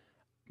laughs,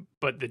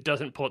 but that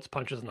doesn't pull its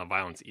punches on the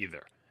violence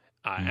either.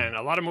 And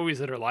a lot of movies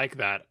that are like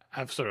that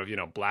have sort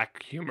of,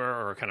 black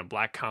humor or kind of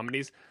black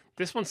comedies.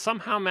 This one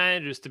somehow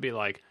manages to be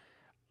like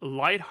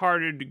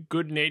lighthearted,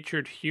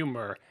 good-natured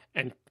humor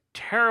and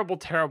terrible,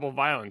 terrible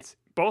violence,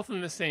 both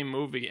in the same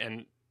movie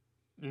and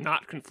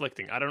not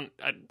conflicting.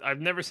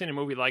 I've never seen a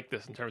movie like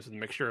this in terms of the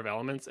mixture of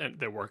elements and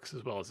that works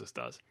as well as this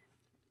does.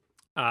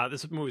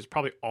 This movie is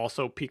probably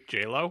also peak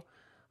J-Lo.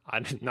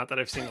 Not that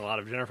I've seen a lot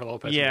of Jennifer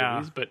Lopez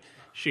movies, but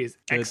she's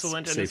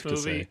excellent in this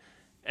movie.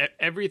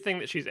 Everything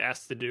that she's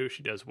asked to do,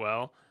 she does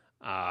well.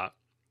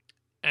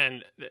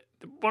 And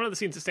one of the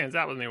scenes that stands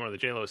out with me, one of the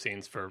J-Lo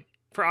scenes, for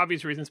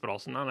obvious reasons, but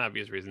also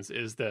non-obvious reasons,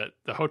 is the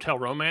hotel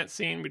romance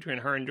scene between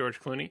her and George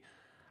Clooney.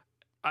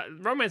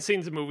 Romance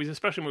scenes in movies,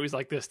 especially movies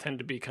like this, tend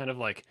to be kind of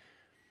like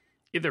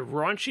either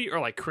raunchy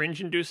or like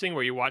cringe-inducing,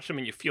 where you watch them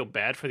and you feel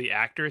bad for the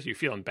actors, you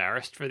feel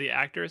embarrassed for the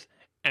actors.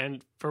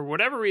 And for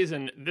whatever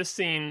reason, this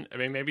scene, I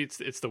mean, maybe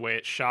it's the way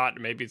it's shot,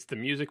 maybe it's the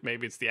music,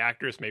 maybe it's the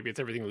actors, maybe it's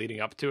everything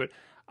leading up to it.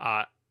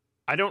 I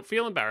don't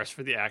feel embarrassed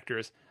for the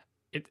actors.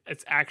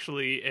 It's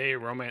actually a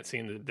romance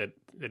scene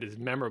that is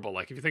memorable.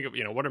 Like if you think of,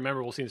 what are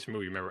memorable scenes from a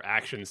movie? You remember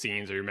action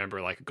scenes, or you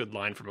remember like a good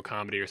line from a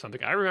comedy or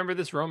something. I remember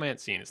this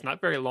romance scene. It's not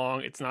very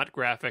long. It's not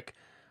graphic.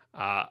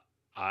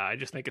 I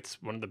just think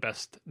it's one of the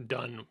best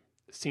done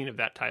scene of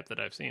that type that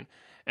I've seen.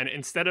 And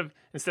instead of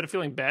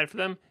feeling bad for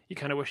them, you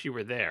kind of wish you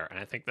were there. And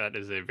I think that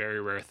is a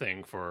very rare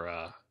thing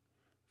for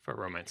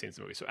romance scenes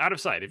in movies. So Out of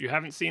Sight, if you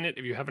haven't seen it,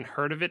 if you haven't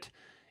heard of it,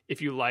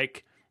 if you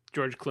like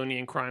George Clooney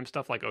and crime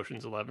stuff like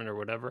Ocean's 11 or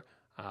whatever,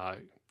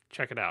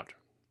 check it out.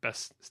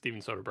 Best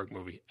Steven Soderbergh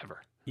movie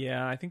ever.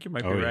 Yeah, I think you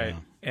might be right.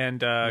 And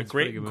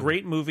great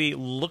great movie.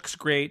 Looks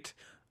great.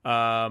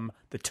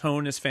 The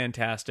tone is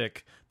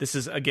fantastic. This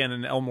is, again,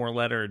 an Elmore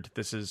Leonard.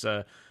 This is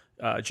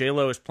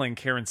J-Lo is playing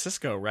Karen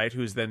Sisco, right?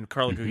 Who's then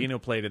Carla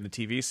Gugino played in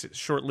the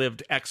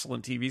short-lived,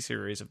 excellent TV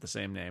series of the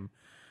same name.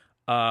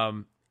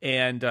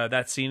 And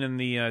that scene in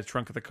the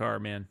trunk of the car,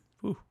 man.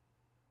 Whew.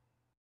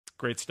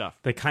 Great stuff.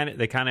 They kind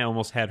of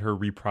almost had her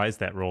reprise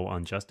that role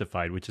on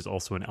Justified, which is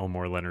also an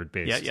Elmore Leonard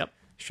based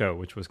show,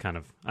 which was kind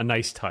of a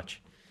nice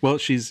touch. Well,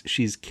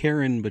 she's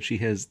Karen, but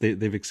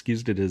they've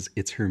excused it as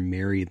it's her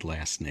married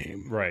last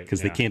name, right?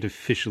 Because they can't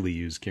officially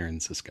use Karen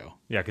Sisco.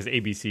 Yeah, because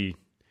ABC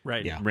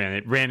right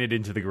ran it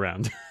into the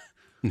ground.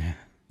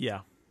 Yeah,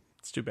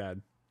 it's too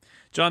bad.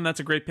 John, that's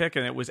a great pick,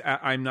 and it was,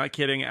 I'm not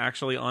kidding,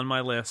 actually on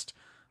my list,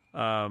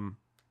 and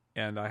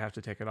I have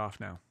to take it off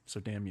now.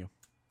 So damn you.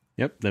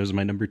 Yep, that was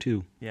my number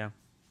 2. Yeah.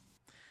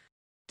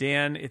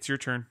 Dan, it's your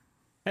turn.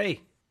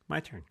 Hey, my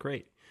turn.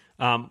 Great.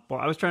 Well,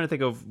 I was trying to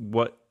think of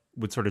what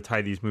would sort of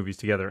tie these movies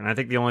together, and I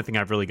think the only thing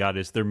I've really got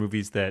is they're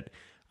movies that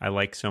I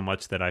like so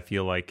much that I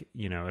feel like,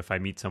 if I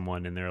meet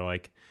someone and they're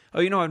like, oh,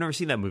 I've never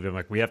seen that movie, I'm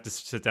like, we have to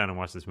sit down and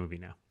watch this movie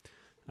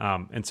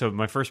now. And so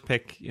my first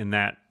pick in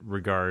that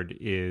regard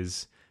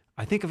is,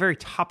 I think, a very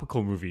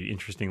topical movie,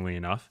 interestingly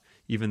enough,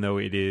 even though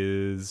it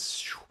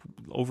is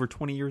over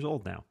 20 years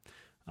old now.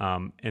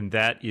 And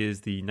that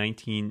is the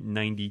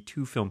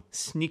 1992 film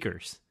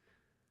Sneakers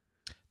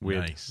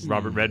with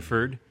Robert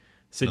Redford,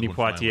 Sidney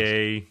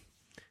Poitier,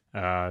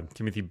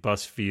 Timothy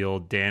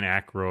Busfield, Dan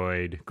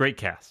Aykroyd, great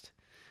cast.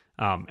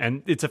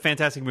 And it's a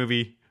fantastic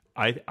movie.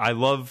 I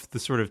love the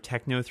sort of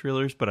techno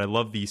thrillers, but I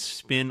love the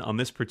spin on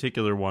this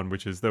particular one,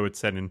 which is, though it's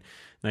set in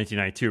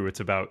 1992, it's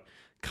about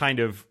kind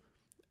of,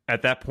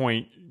 at that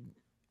point,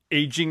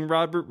 aging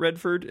Robert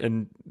Redford.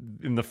 And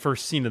in the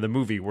first scene of the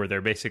movie, where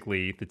they're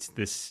basically,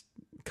 this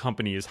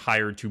company is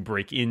hired to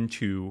break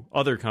into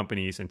other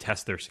companies and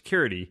test their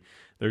security,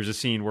 there's a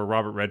scene where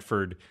Robert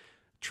Redford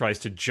tries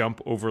to jump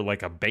over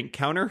like a bank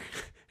counter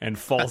and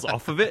falls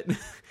off of it.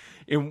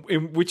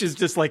 Which is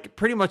just like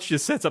pretty much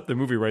just sets up the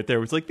movie right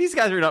there. It's like, these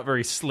guys are not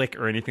very slick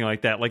or anything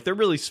like that. Like, they're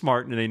really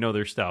smart and they know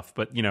their stuff,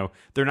 but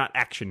they're not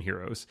action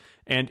heroes.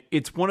 And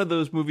it's one of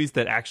those movies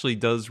that actually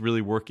does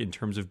really work in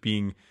terms of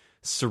being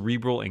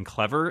cerebral and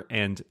clever.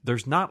 And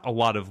there's not a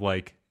lot of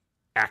like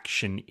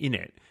action in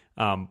it.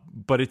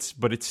 But it's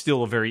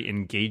still a very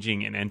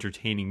engaging and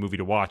entertaining movie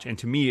to watch. And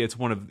to me, it's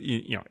one of,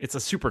 it's a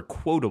super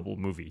quotable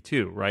movie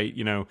too, right?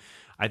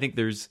 I think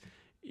there's,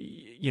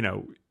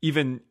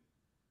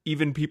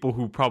 even people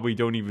who probably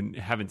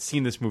haven't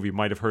seen this movie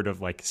might have heard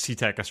of like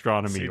C-Tech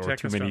Astronomy or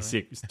Too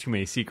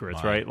Many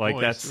Secrets, right? Like,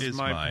 This is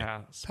my my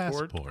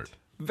passport.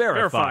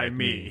 Verify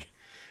me.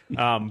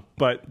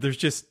 But there's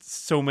just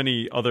so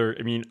many other.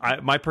 I mean,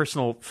 my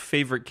personal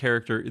favorite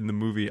character in the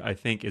movie, I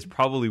think, is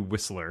probably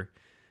Whistler,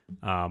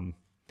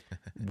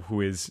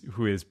 who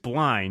is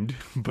blind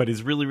but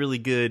is really, really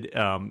good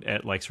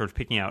at like sort of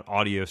picking out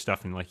audio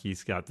stuff, and like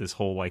he's got this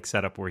whole like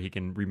setup where he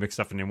can remix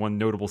stuff. And in one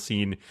notable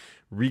scene,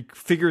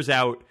 figures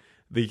out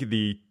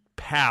the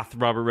path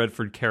Robert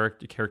Redford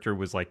character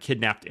was like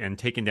kidnapped and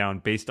taken down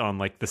based on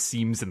like the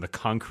seams in the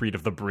concrete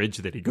of the bridge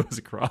that he goes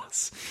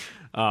across,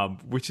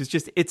 which is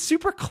just, it's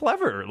super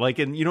clever. Like,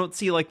 and you don't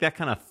see like that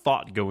kind of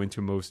thought go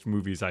into most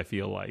movies, I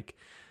feel like.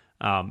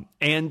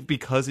 And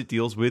because it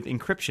deals with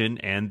encryption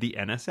and the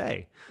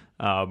NSA,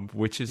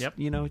 which is,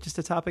 just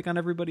a topic on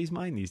everybody's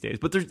mind these days.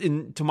 But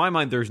to my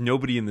mind, there's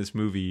nobody in this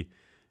movie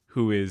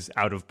who is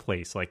out of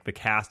place. Like, the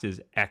cast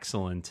is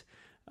excellent.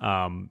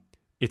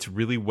 It's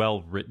really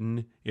well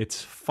written.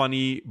 It's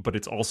funny, but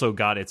it's also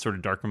got its sort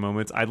of darker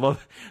moments. I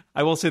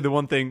will say the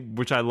one thing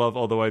which I love,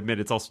 although I admit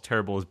it's also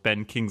terrible, is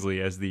Ben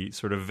Kingsley as the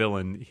sort of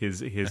villain.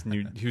 His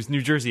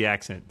New Jersey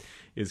accent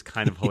is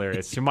kind of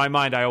hilarious. To my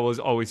mind, I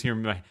always hear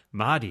him,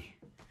 Marty,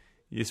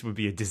 this would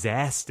be a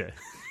disaster.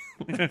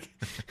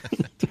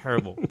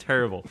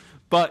 Terrible,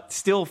 but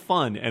still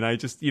fun. And I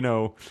just,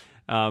 you've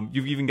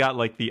even got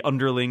like the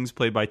underlings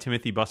played by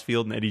Timothy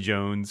Busfield and Eddie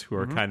Jones, who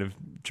are kind of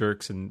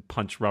jerks and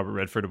punch Robert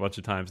Redford a bunch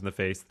of times in the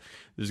face.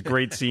 There's a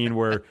great scene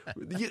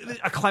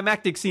a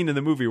climactic scene in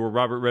the movie where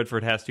Robert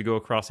Redford has to go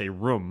across a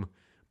room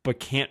but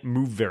can't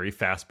move very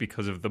fast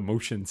because of the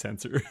motion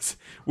sensors,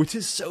 which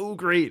is so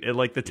great. And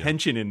like the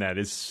tension in that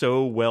is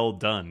so well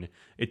done.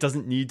 It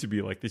doesn't need to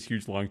be like this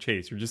huge long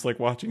chase. You're just like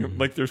watching him.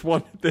 Like, there's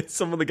one that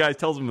some of the guys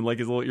tells him in like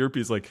his little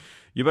earpiece, like,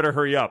 you better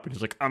hurry up. And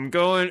he's like, I'm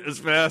going as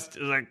fast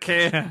as I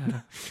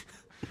can.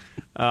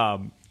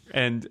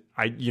 And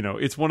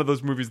it's one of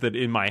those movies that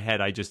in my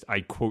head, I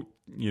quote,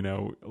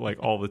 like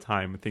all the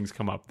time when things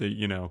come up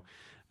that,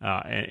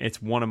 and it's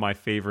one of my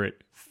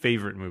favorite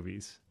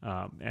movies.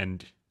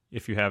 And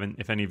if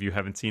any of you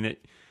haven't seen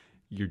it,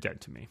 you're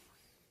dead to me.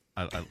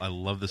 I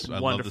love this. I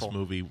Wonderful. love this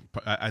movie.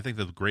 I think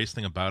the greatest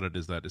thing about it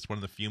is that it's one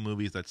of the few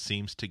movies that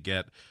seems to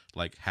get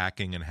like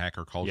hacking and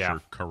hacker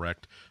culture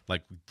correct.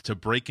 Like, to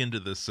break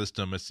into this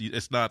system,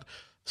 it's not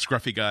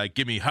scruffy guy,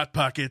 give me Hot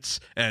Pockets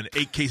and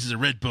 8 cases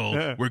of Red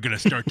Bull. We're gonna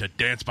start to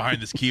dance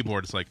behind this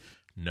keyboard. It's like,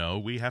 no,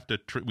 we have to.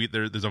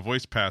 There's a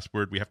voice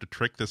password. We have to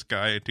trick this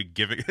guy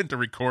into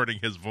recording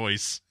his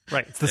voice.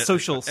 Right. It's the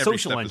social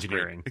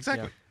engineering.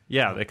 Exactly.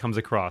 Yeah, that comes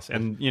across,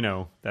 and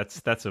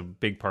that's a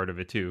big part of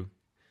it too.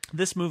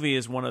 This movie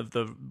is one of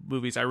the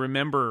movies I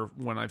remember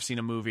when I've seen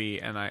a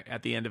movie, and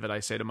at the end of it, I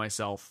say to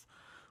myself,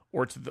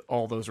 or to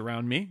all those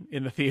around me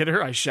in the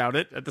theater, I shout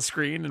it at the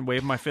screen and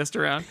wave my fist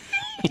around.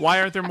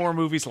 Why aren't there more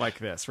movies like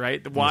this?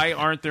 Right? Why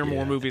aren't there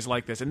more movies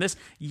like this? And this,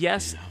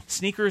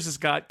 Sneakers has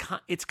got.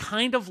 It's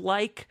kind of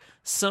like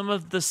some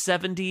of the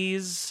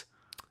 70s.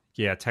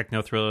 Yeah,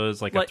 techno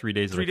thrillers like a 3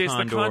 Days of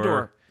the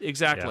Condor.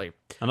 Exactly.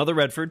 Yeah. Another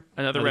Redford.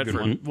 Another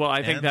Redford. Well,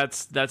 I think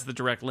that's the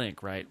direct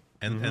link, right?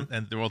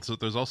 And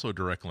there's also a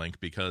direct link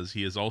because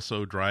he is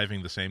also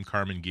driving the same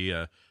Carmen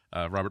Ghia,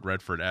 Robert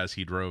Redford, as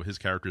his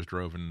characters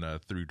drove in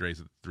 3 Days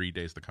of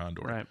the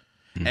Condor. Right.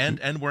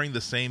 And wearing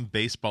the same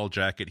baseball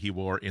jacket he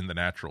wore in The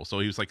Natural. So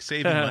he was like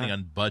saving money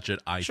on budget,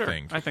 I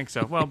think. I think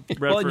so. Well,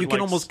 you can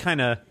almost kind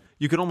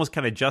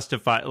of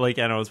justify, like,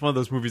 I don't know, it's one of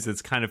those movies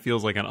that kind of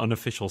feels like an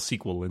unofficial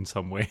sequel in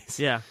some ways.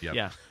 Yeah.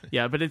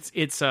 But it's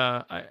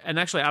and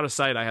actually, Out of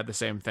Sight, I had the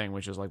same thing,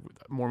 which is like,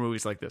 more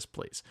movies like this,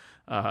 please.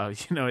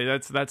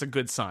 That's a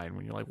good sign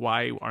when you're like,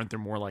 why aren't there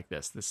more like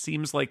this? This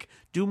seems like,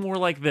 do more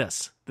like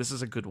this. This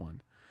is a good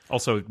one.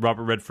 Also,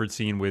 Robert Redford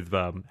scene with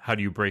how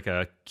do you break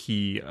a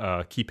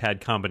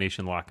keypad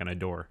combination lock on a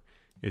door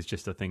is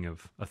just a thing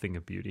of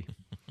beauty.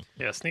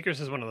 Yeah, Sneakers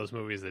is one of those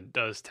movies that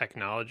does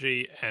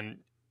technology, and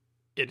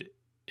it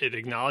it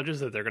acknowledges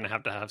that they're going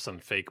to have some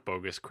fake,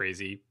 bogus,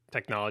 crazy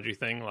technology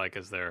thing, like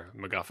as their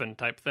MacGuffin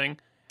type thing.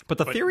 But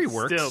the theory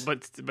works.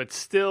 But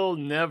still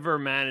never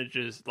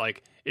manages,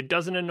 like, it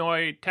doesn't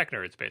annoy tech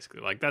nerds, basically.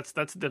 Like, that's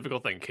the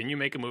difficult thing. Can you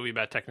make a movie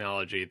about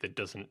technology that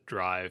doesn't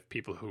drive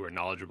people who are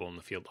knowledgeable in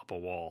the field up a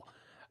wall?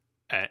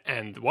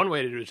 And one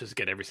way to do it is just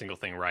get every single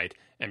thing right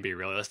and be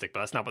realistic.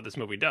 But that's not what this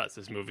movie does.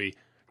 This movie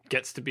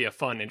gets to be a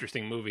fun,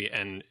 interesting movie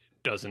and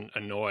doesn't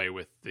annoy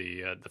with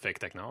the fake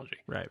technology.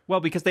 Right. Well,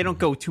 because they don't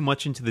go too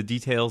much into the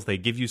details. They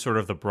give you sort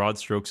of the broad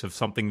strokes of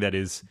something that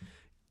is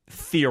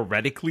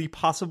theoretically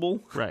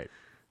possible. Right.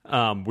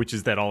 Which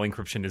is that all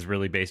encryption is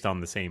really based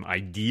on the same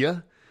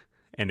idea.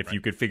 And if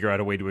you could figure out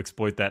a way to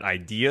exploit that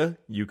idea,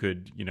 you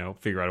could,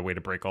 figure out a way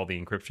to break all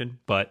the encryption.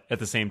 But at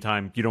the same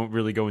time, you don't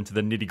really go into the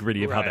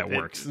nitty-gritty of how that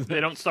works. They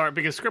don't start,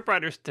 because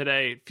scriptwriters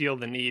today feel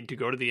the need to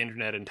go to the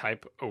internet and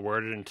type a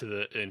word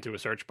into a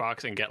search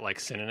box and get like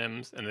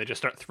synonyms, and they just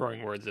start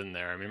throwing words in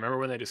there. I mean, remember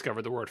when they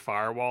discovered the word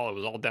firewall? It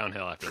was all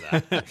downhill after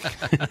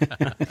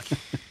that.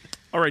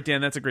 All right,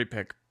 Dan, that's a great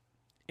pick.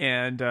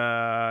 And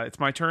it's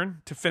my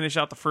turn to finish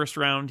out the first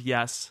round.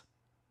 Yes,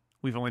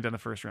 we've only done the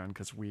first round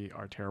because we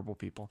are terrible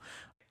people.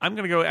 I'm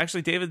going to go.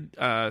 Actually, David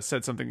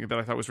said something that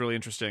I thought was really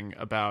interesting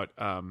about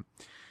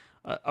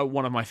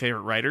one of my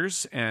favorite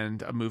writers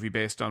and a movie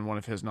based on one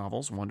of his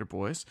novels, Wonder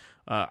Boys.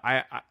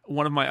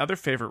 One of my other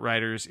favorite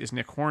writers is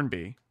Nick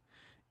Hornby.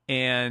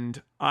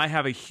 And I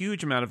have a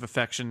huge amount of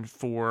affection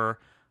for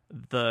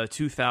the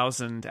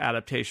 2000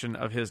 adaptation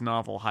of his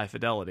novel, High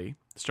Fidelity,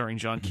 starring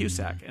John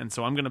Cusack. And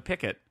so I'm going to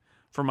pick it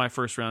for my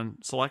first round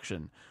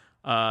selection.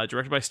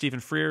 Directed by Stephen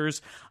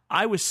Frears.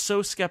 I was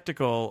so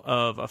skeptical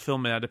of a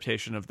film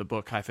adaptation of the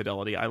book High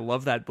Fidelity. I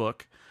love that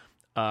book.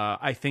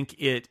 I think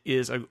it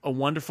is a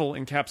wonderful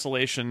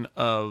encapsulation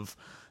of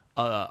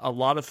a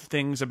lot of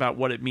things about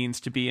what it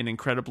means to be an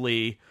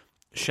incredibly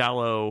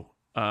shallow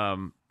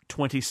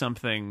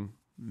 20-something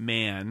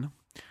man.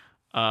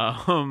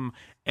 And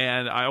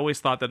I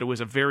always thought that it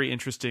was a very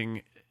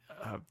interesting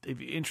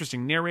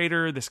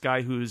narrator, this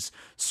guy who's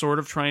sort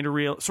of trying to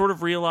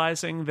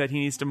realizing that he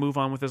needs to move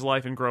on with his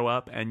life and grow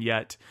up, and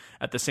yet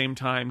at the same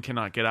time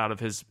cannot get out of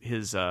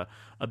his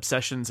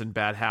obsessions and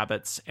bad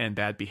habits and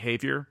bad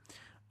behavior.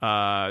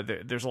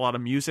 There's a lot of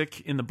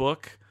music in the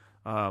book,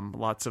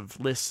 lots of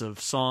lists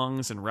of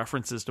songs and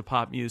references to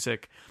pop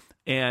music,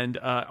 and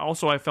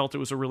also I felt it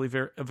was a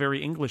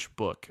very English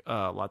book.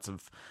 Lots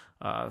of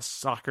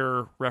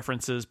soccer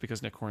references,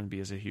 because Nick Hornby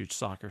is a huge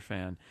soccer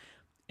fan.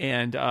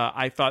 And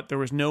I thought there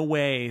was no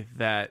way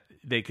that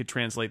they could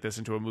translate this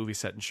into a movie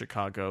set in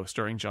Chicago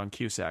starring John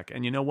Cusack.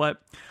 And you know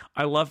what?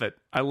 I love it.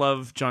 I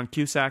love John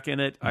Cusack in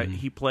it.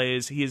 He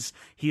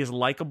is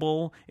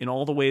likable in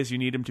all the ways you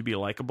need him to be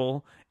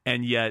likable,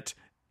 and yet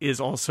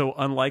is also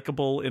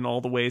unlikable in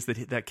all the ways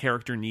that that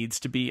character needs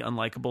to be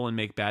unlikable and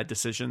make bad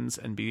decisions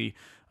and be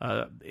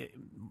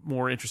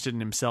more interested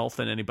in himself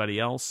than anybody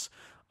else.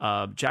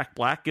 Jack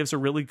Black gives a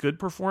really good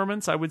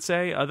performance, I would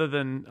say, other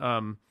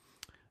than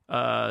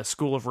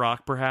School of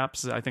Rock,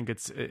 perhaps. I think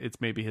it's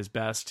maybe his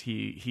best.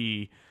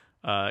 He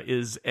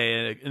is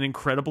an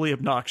incredibly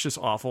obnoxious,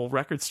 awful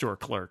record store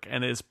clerk,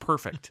 and is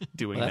perfect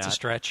doing that. That's a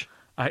stretch.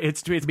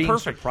 It's being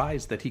perfect.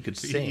 Surprised that he could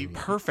sing.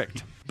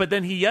 Perfect. But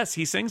then he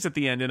sings at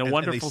the end in a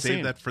wonderful and they scene.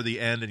 save that for the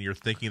end, and you're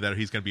thinking that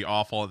he's going to be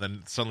awful, and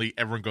then suddenly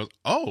everyone goes,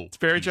 "Oh, it's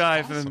Barry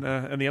Jive awesome.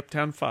 and the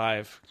Uptown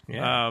Five,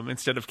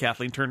 instead of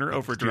Kathleen Turner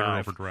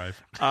Overdrive.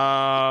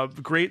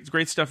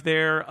 Great stuff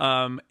there.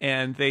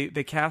 And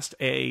they cast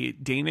a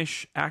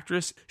Danish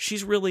actress.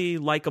 She's really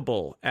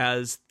likable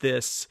as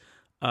this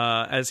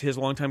as his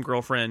longtime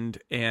girlfriend,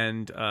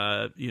 and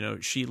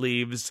she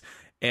leaves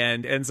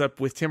and ends up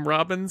with Tim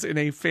Robbins in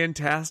a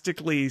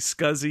fantastically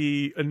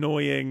scuzzy,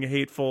 annoying,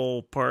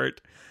 hateful part.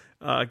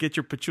 Get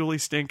your patchouli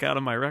stink out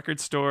of my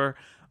record store.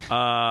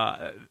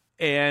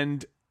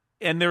 And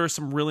there are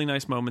some really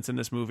nice moments in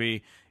this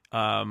movie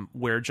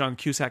where John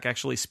Cusack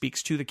actually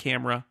speaks to the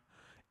camera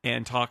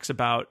and talks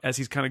about, as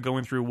he's kind of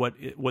going through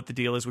what the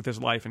deal is with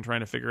his life and trying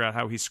to figure out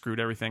how he screwed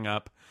everything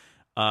up.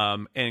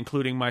 And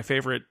including my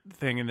favorite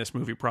thing in this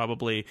movie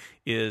probably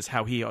is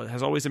how he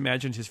has always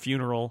imagined his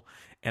funeral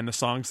and the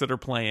songs that are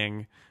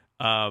playing.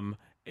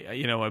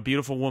 A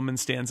beautiful woman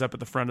stands up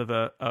at the front of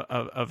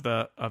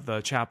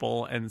the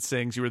chapel and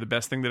sings, "You were the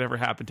best thing that ever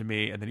happened to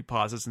me." And then he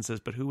pauses and says,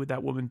 "But who would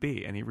that woman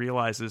be?" And he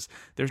realizes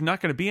there's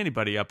not going to be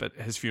anybody up at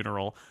his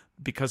funeral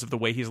because of the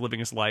way he's living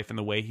his life and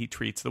the way he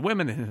treats the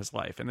women in his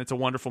life. And it's a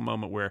wonderful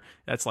moment where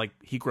that's like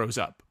he grows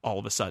up all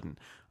of a sudden.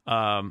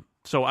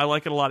 So I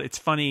like it a lot. It's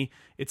funny,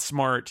 it's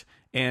smart,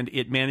 and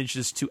it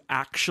manages to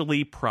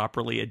actually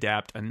properly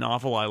adapt a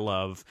novel I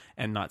love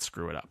and not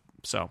screw it up.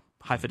 So,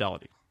 High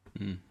Fidelity.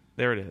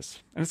 There it is.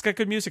 And it's got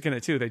good music in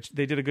it, too.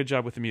 They did a good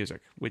job with the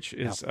music, which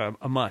is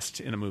a must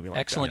in a movie like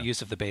that. Excellent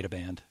use of the beta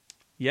band.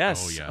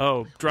 Yes.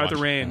 Oh, yeah. Drive the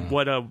Rain.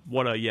 What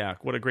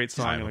a great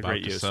song and a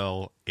great to use.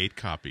 Sell 8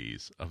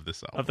 copies of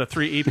this album. Of the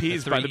 3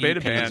 EPs by the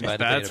beta band.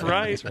 That's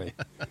right.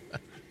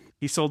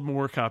 He sold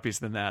more copies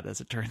than that,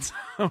 as it turns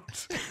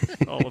out.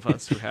 All of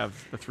us who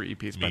have the 3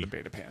 EPs by the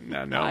Beta Pan.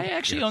 No, I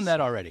actually own that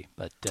already.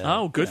 But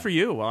good for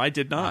you. Well, I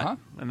did not. Uh-huh.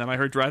 And then I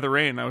heard Dry the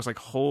Rain, and I was like,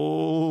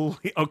 holy...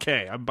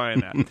 Okay, I'm buying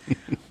that.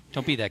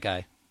 Don't be that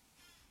guy.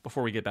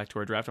 Before we get back to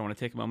our draft, I want to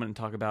take a moment and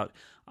talk about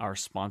our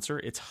sponsor.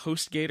 It's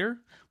HostGator.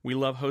 We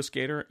love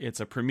HostGator. It's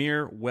a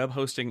premier web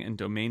hosting and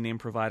domain name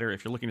provider.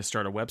 If you're looking to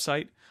start a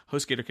website,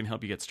 HostGator can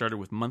help you get started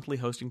with monthly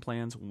hosting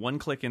plans,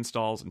 one-click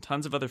installs, and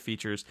tons of other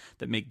features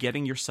that make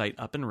getting your site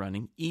up and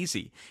running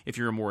easy. If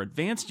you're a more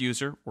advanced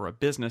user or a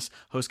business,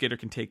 HostGator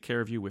can take care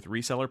of you with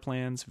reseller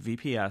plans,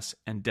 VPS,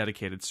 and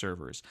dedicated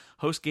servers.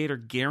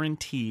 HostGator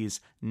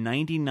guarantees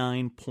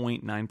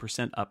 99.9%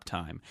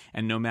 uptime,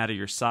 and no matter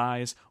your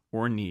size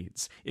or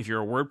needs. If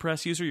you're a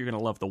WordPress user, you're going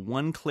to love the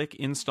one-click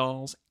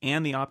installs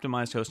and the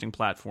optimized hosting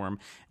platform.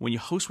 When you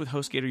host with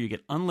HostGator, you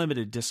get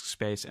unlimited disk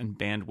space and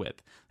bandwidth.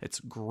 It's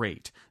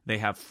great. They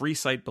have free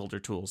site builder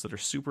tools that are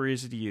super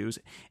easy to use.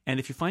 And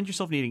if you find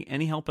yourself needing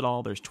any help at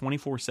all, there's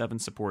 24/7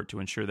 support to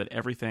ensure that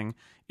everything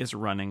is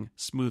running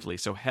smoothly.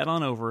 So head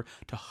on over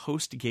to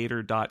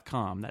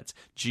HostGator.com. That's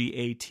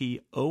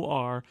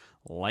Gator,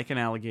 like an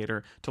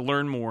alligator, to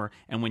learn more.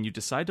 And when you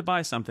decide to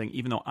buy something,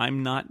 even though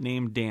I'm not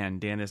named Dan,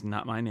 Dan is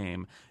not my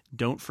name,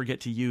 don't forget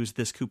to use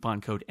this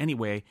coupon code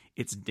anyway.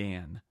 It's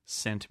Dan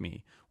Sent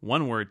Me.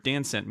 One word,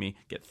 Dan Sent Me.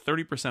 Get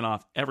 30%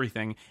 off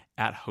everything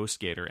at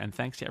HostGator. And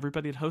thanks to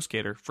everybody at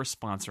HostGator for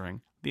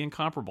sponsoring The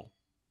Incomparable.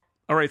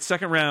 All right,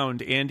 second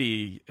round,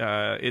 Andy.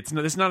 This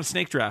is not a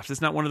snake draft.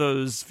 It's not one of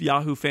those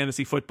Yahoo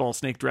Fantasy Football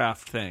snake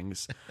draft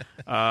things.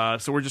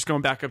 So we're just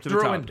going back up to the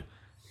top.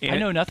 I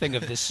know nothing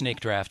of this snake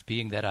draft,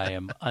 being that I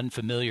am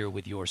unfamiliar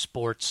with your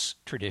sports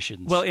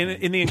traditions. Well,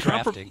 in the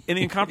drafting.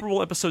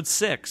 Incomparable episode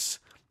 6,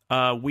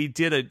 we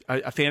did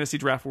a fantasy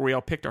draft where we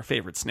all picked our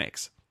favorite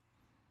snakes.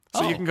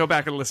 So you can go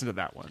back and listen to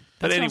that one.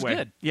 But that anyway, sounds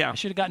good. Yeah, I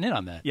should have gotten in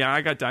on that. Yeah,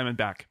 I got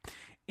Diamondback.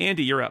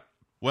 Andy, you're up.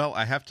 Well,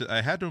 I had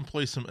to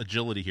employ some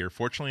agility here.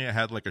 Fortunately, I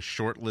had like a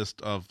short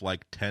list of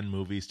like 10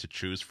 movies to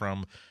choose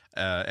from.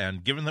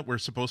 And given that we're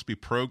supposed to be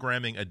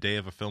programming a day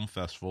of a film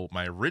festival,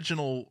 my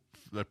original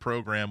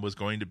program was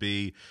going to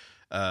be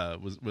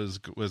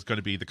was going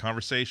to be The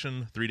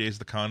Conversation, 3 Days of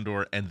the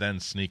Condor, and then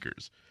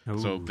Sneakers. Ooh.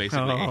 So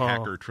basically a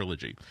hacker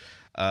trilogy.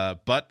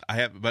 But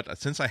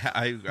since I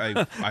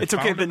it's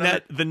okay.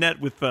 The net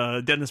with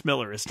Dennis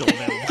Miller is still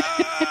available.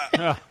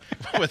 No,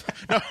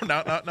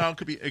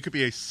 it could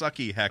be a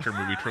sucky hacker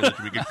movie trilogy.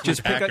 We could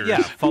just pick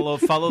up,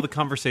 follow the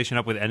conversation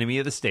up with Enemy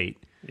of the State.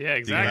 Yeah,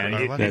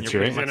 exactly. That's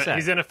right.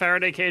 He's in a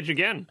Faraday cage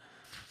again.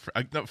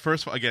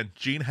 First of all, again,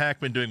 Gene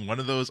Hackman doing one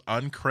of those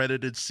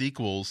uncredited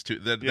sequels to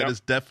that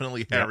is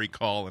definitely Harry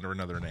Call under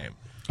another name.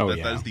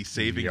 That is the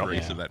saving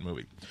grace of that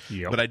movie.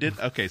 But I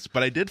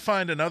did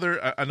find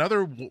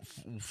another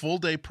full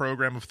day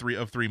program of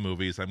three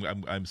movies.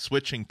 I'm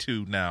switching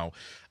to now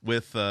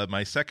with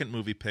my second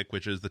movie pick,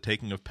 which is The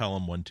Taking of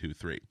Pelham 1, 2,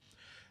 3,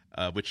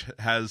 which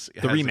has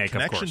the remake,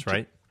 of course,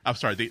 right? I'm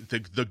sorry,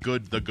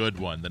 the good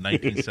one, the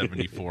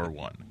 1974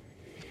 one.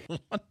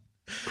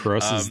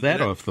 Crosses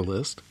that off the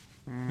list.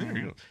 There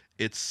you go.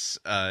 It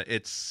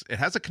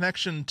has a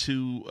connection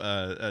to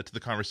The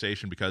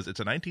Conversation because it's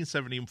a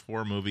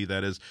 1974 movie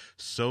that is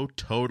so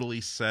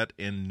totally set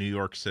in New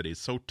York City,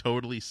 so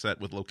totally set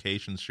with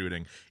location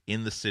shooting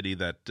in the city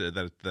that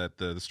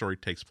the story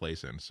takes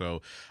place in.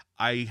 So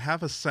I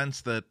have a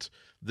sense that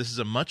this is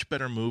a much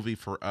better movie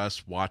for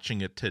us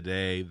watching it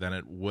today than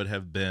it would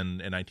have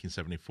been in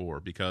 1974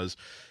 because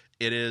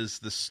it is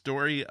the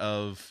story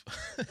of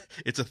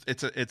it's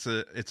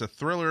a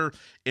thriller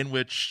in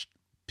which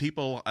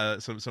people,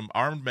 some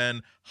armed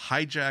men,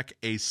 hijack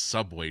a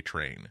subway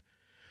train,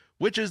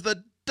 which is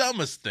the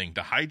dumbest thing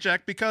to hijack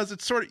because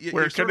it's sort of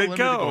where can it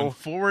go? Going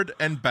forward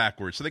and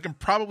backwards. So they've got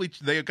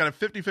a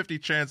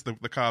 50-50 chance,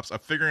 the cops,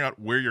 of figuring out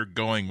where you're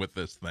going with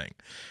this thing.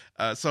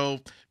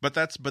 But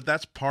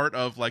that's part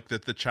of like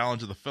the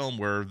challenge of the film,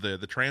 where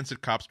the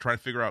transit cops try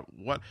to figure out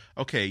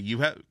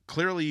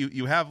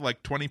you have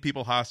like 20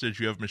 people hostage,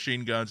 you have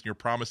machine guns, and you're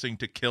promising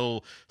to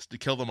kill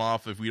them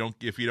off if we don't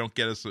give you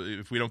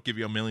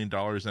 $1 million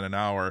in an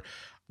hour.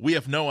 We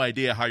have no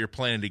idea how you're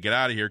planning to get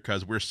out of here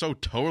because we're so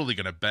totally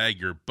going to bag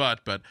your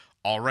butt, but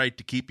all right,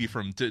 to keep you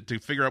to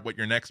figure out what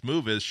your next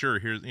move is, sure,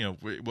 here's,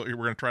 we're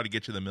going to try to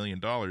get you the $1 million.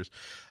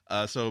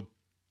 So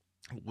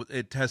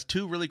it has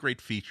two really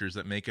great features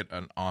that make it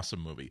an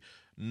awesome movie.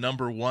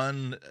 Number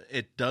one,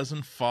 it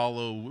doesn't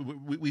follow.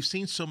 We've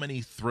seen so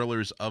many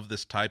thrillers of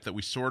this type that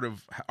we sort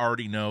of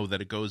already know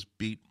that it goes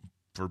beat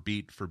for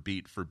beat for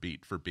beat for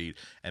beat for beat,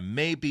 and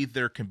maybe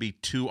there can be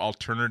two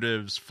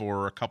alternatives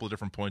for a couple of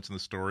different points in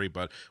the story,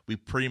 but we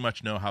pretty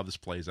much know how this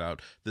plays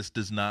out. This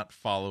does not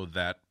follow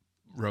that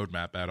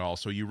roadmap at all,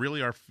 so you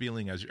really are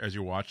feeling as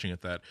you're watching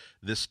it that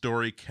this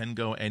story can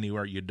go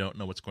anywhere. You don't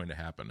know what's going to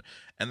happen.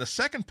 And the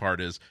second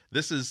part is,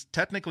 this is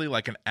technically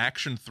like an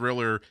action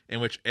thriller in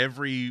which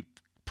every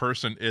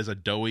person is a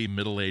doughy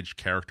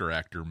middle-aged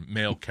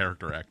male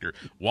character actor.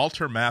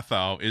 Walter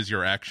Matthau is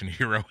your action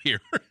hero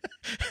here.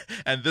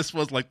 And this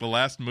was like the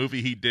last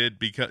movie he did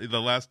because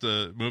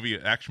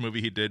action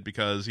movie he did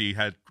because he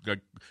had a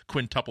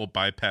quintuple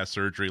bypass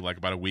surgery like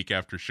about a week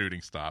after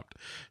shooting stopped.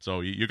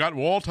 So you got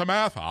Walter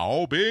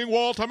Matthau being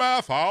Walter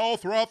Matthau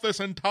throughout this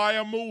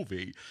entire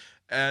movie.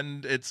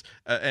 And it's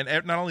and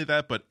not only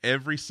that, but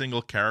every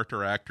single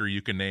character actor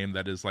you can name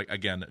that is like,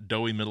 again,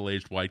 doughy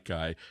middle-aged white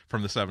guy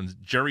from the 70s.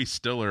 Jerry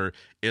Stiller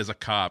is a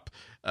cop,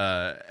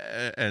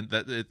 and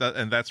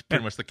that's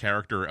pretty much the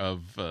character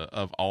of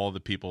all of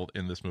the people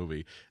in this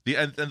movie.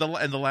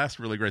 The last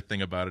really great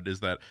thing about it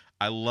is that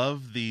I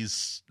love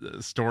these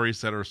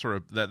stories that are sort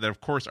of that of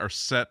course are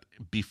set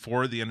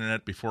before the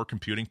internet, before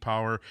computing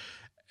power.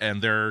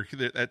 And they're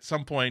at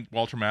some point,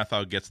 Walter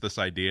Matthau gets this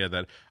idea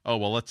that,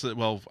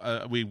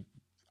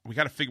 we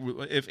got to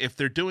figure if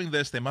they're doing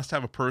this, they must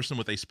have a person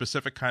with a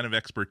specific kind of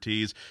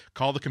expertise.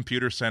 Call the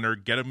computer center,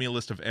 get me a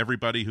list of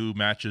everybody who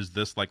matches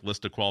this like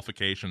list of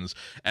qualifications,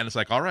 and it's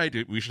like, all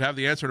right, we should have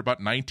the answer in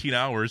about 19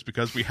 hours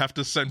because we have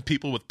to send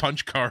people with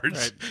punch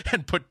cards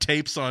and put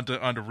tapes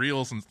onto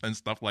reels and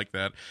stuff like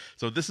that.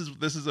 So this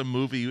is a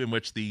movie in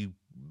which the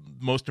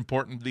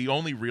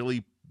only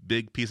really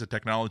big piece of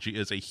technology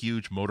is a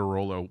huge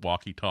Motorola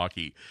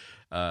walkie-talkie.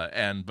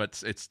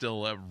 But it's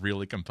still a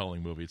really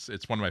compelling movie.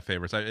 It's one of my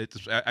favorites.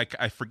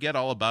 I forget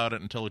all about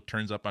it until it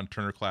turns up on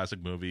Turner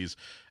Classic Movies,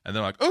 and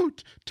they're like, "Oh,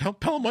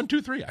 Pelham 1,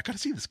 2, 3. I got to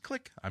see this."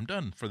 Click. I'm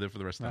done for the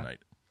rest of the night.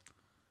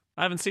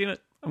 I haven't seen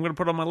it. I'm going to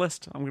put it on my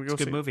list. I'm going to go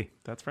see it. Good movie.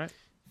 That's right.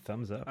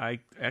 Thumbs up.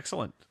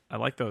 Excellent. I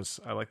like those.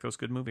 I like those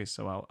good movies.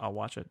 So I'll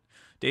watch it.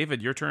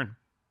 David, your turn.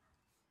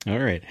 All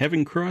right.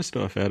 Having crossed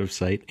off Out of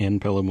Sight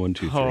and Pelham 1,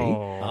 2, 3.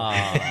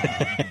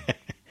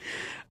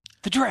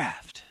 The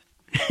Draft.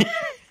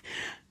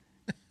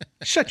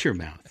 Shut your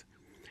mouth.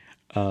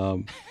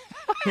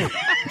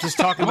 Just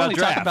talking I'm about only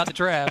draft. talking about the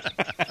draft.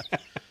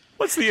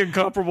 What's the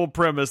incomparable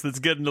premise that's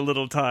getting a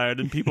little tired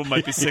and people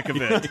might be sick of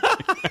it?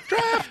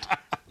 Draft.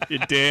 You're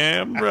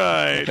damn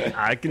right.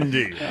 I can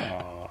do.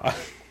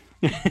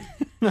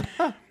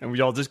 And we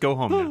all just go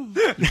home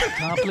now.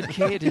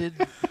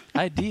 Complicated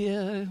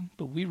idea,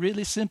 but we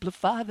really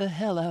simplify the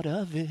hell out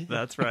of it.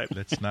 That's right.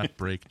 Let's not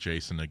break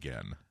Jason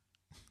again.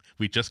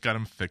 We just got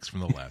him fixed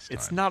from the last time.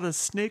 It's not a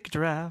snake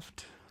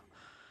draft.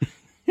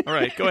 All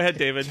right, go ahead,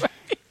 David.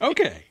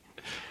 Okay.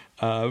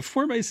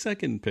 For my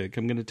second pick,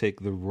 I'm going to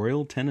take The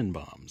Royal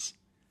Tenenbaums,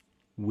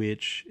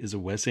 which is a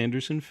Wes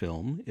Anderson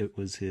film. It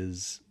was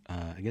his,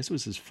 I guess it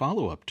was his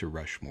follow-up to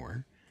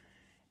Rushmore.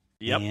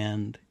 Yep.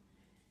 And,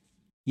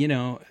 you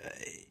know,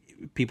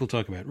 people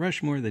talk about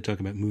Rushmore. They talk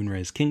about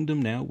Moonrise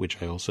Kingdom now,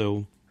 which I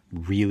also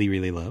really,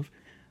 really love.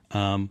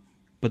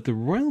 But The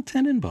Royal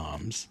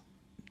Tenenbaums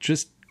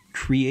just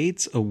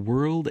creates a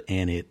world,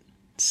 and it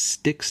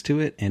sticks to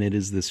it, and it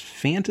is this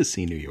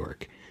fantasy New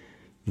York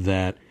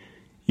that,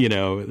 you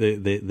know,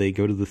 they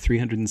go to the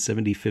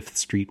 375th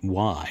Street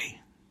Y,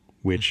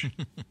 which,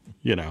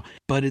 you know,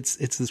 but it's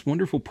this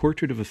wonderful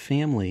portrait of a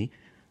family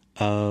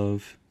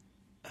of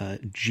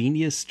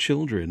genius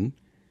children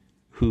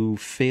who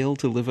fail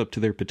to live up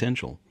to their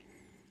potential.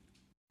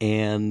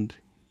 And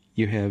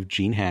you have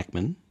Gene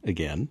Hackman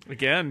again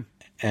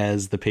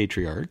as the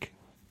patriarch,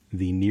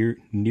 the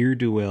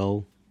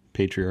ne'er-do-well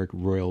patriarch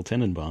Royal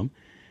Tenenbaum,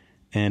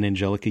 and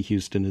Angelica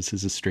Houston as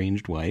his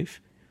estranged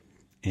wife,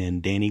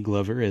 and Danny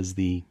Glover as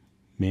the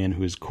man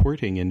who is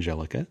courting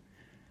Angelica.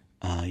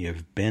 You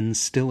have Ben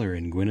Stiller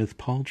and Gwyneth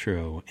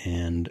Paltrow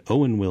and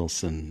Owen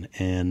Wilson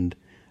and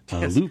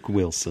Luke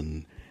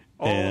Wilson.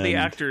 All the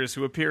actors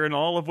who appear in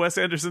all of Wes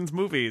Anderson's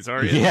movies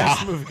are in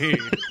this movie.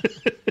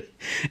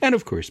 And,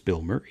 of course,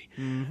 Bill Murray.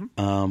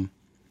 Mm-hmm.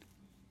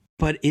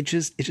 But it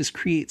just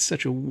creates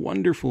such a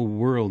wonderful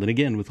world. And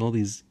again, with all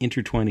these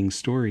intertwining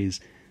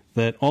stories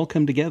that all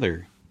come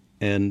together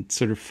and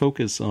sort of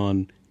focus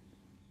on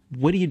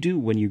what do you do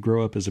when you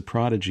grow up as a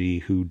prodigy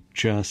who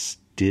just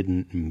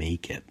didn't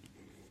make it.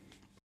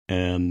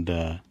 And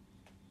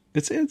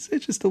it's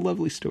just a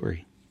lovely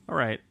story. All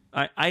right.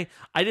 I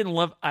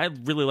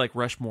really like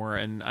Rushmore,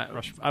 and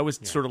I was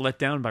sort of let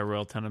down by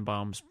Royal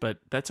Tenenbaums, but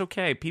that's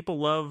okay. People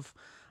love.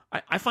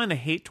 I find the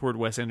hate toward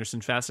Wes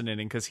Anderson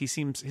fascinating because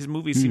his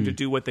movies seem to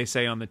do what they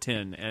say on the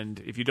tin, and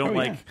if you don't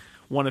like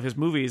one of his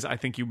movies, I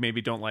think you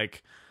maybe don't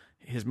like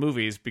his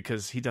movies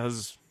because he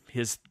does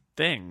his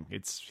thing.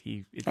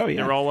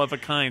 They're all of a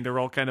kind. They're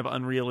all kind of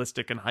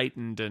unrealistic and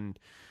heightened, and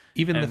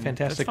even the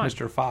Fantastic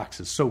Mr. Fox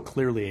is so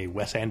clearly a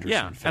Wes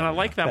Anderson film. And I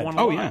like that one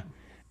a lot. Yeah.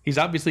 He's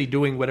obviously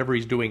doing whatever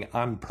he's doing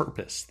on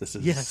purpose. This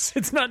is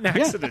it's not an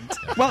accident.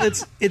 Well,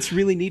 it's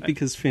really neat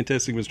because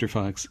Fantastic Mr.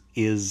 Fox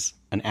is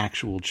an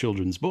actual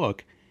children's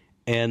book,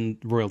 and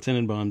Royal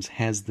Tenenbaums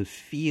has the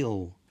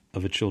feel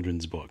of a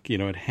children's book. You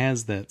know, it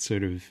has that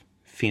sort of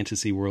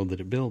fantasy world that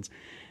it builds.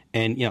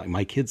 And, you know,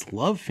 my kids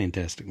love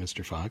Fantastic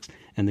Mr. Fox,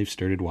 and they've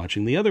started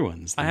watching the other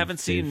ones. I haven't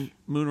seen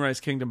Moonrise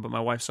Kingdom, but my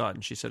wife saw it,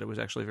 and she said it was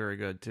actually very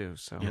good, too.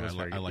 So I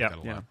like that a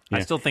lot. Yeah. I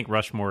still think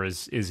Rushmore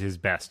is his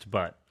best,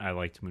 but I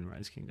liked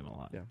Moonrise Kingdom a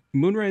lot. Yeah.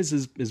 Moonrise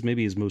is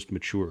maybe his most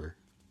mature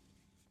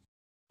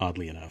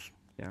oddly enough,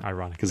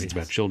 Ironically. because it's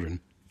about children.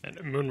 And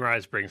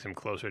Moonrise brings him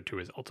closer to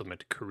his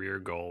ultimate career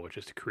goal, which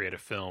is to create a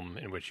film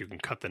in which you can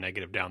cut the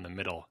negative down the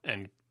middle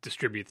and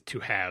distribute the two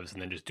halves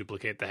and then just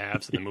duplicate the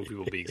halves, and the movie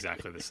will be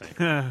exactly the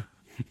same.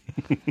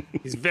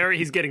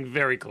 He's getting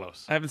very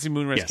close. I haven't seen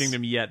Moonrise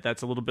Kingdom yet.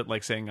 That's a little bit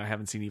like saying I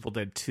haven't seen Evil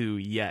Dead 2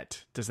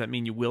 yet. Does that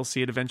mean you will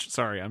see it eventually?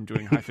 Sorry, I'm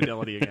doing High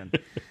Fidelity again.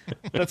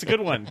 That's a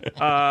good one.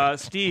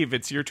 Steve,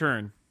 it's your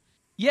turn.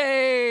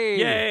 Yay!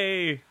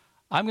 Yay!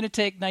 I'm going to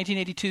take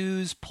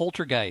 1982's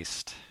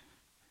Poltergeist.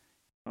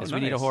 Because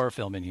we need a horror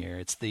film in here.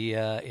 It's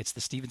the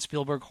Steven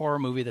Spielberg horror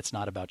movie that's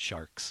not about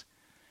sharks.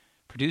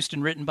 Produced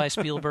and written by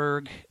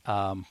Spielberg,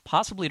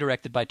 possibly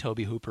directed by Tobe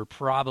Hooper,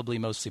 probably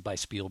mostly by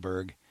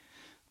Spielberg.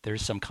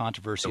 There's some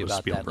controversy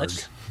about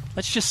that.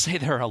 Let's just say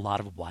there are a lot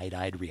of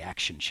wide-eyed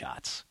reaction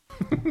shots,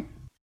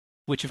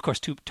 which, of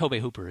course, Tobe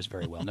Hooper is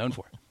very well known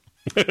for.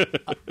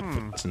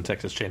 It's in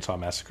Texas Chainsaw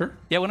Massacre.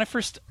 Yeah, when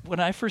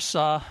I first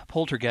saw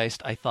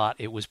Poltergeist, I thought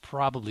it was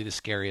probably the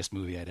scariest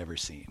movie I'd ever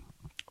seen.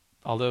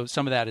 Although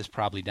some of that is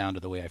probably down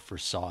to the way I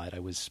first saw it. I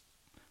would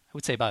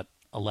say about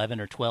 11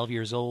 or 12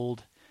 years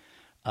old,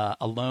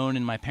 alone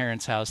in my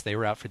parents' house. They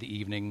were out for the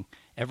evening.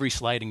 Every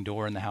sliding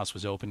door in the house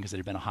was open because it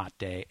had been a hot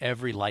day.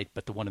 Every light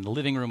but the one in the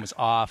living room was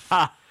off.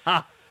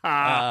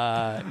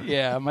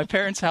 Yeah, my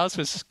parents' house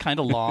was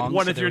kind of long.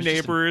 One of your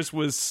neighbors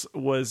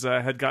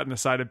had gotten a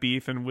side of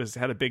beef and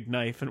had a big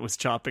knife and was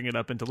chopping it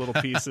up into little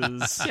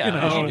pieces.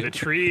 The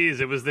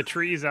trees. It was the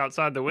trees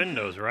outside the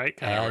windows, right?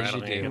 Kind of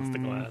rattling against the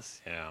glass.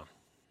 Yeah.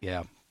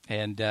 Yeah,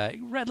 and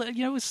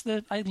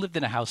Redland, I lived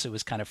in a house that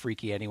was kind of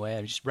freaky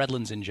anyway.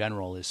 Redlands in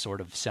general is sort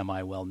of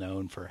semi-well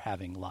known for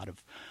having a lot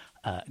of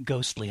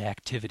ghostly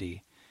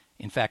activity.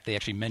 In fact, they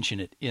actually mention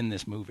it in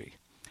this movie,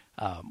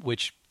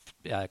 which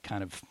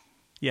kind of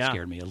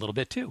scared me a little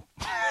bit too.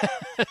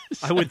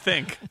 I would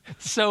think.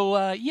 So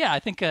I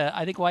think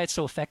why it's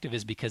so effective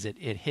is because it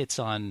hits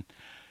on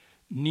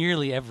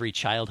nearly every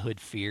childhood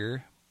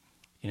fear.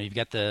 You've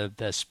got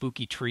the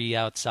spooky tree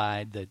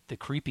outside, the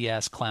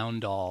creepy-ass clown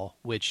doll,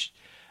 which,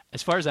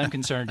 as far as I'm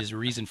concerned, is a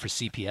reason for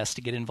CPS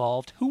to get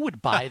involved. Who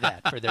would buy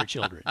that for their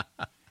children?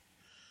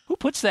 Who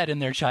puts that in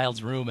their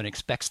child's room and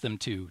expects them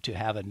to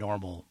have a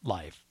normal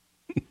life?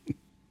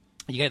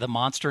 You got the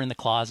monster in the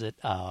closet.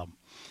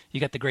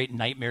 You got the great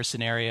nightmare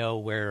scenario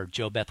where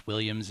Jo Beth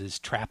Williams is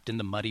trapped in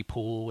the muddy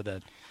pool with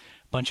a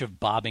bunch of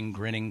bobbing,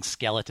 grinning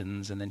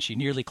skeletons, and then she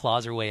nearly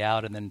claws her way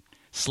out and then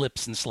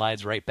slips and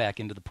slides right back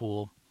into the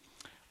pool.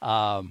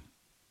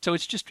 So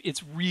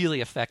it's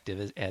really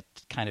effective at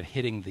kind of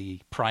hitting the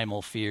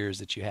primal fears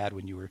that you had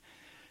when you were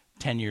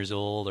 10 years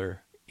old or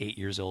 8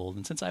 years old.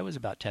 And since I was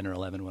about 10 or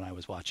 11 when I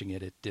was watching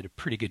it, it did a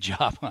pretty good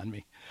job on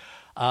me.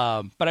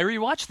 But I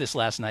rewatched this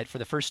last night for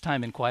the first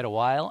time in quite a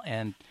while.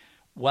 And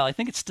while I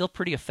think it's still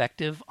pretty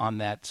effective on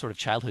that sort of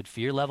childhood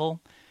fear level,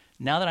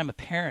 now that I'm a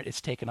parent, it's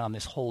taken on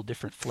this whole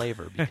different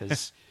flavor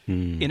because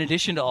in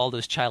addition to all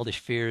those childish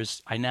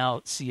fears, I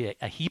now see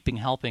a heaping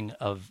helping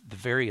of the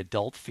very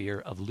adult fear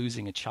of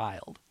losing a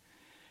child.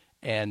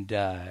 And,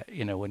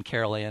 when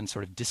Carol Ann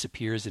sort of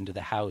disappears into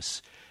the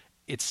house,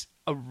 it's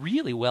a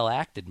really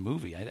well-acted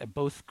movie.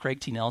 Both Craig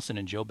T. Nelson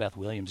and Jo Beth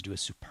Williams do a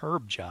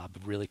superb job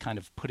of really kind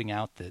of putting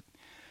out that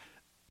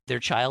their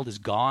child is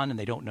gone and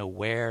they don't know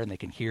where, and they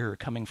can hear her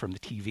coming from the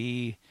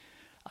TV,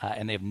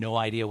 and they have no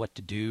idea what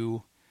to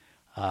do.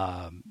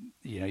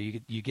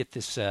 You get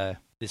this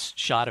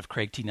shot of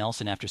Craig T.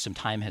 Nelson after some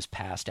time has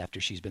passed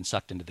after she's been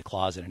sucked into the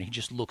closet, and he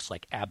just looks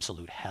like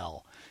absolute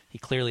hell. He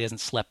clearly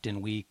hasn't slept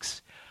in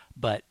weeks,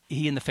 but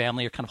he and the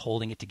family are kind of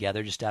holding it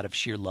together just out of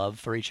sheer love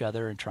for each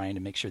other and trying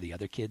to make sure the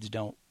other kids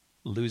don't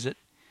lose it.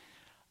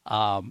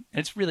 And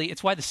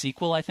it's why the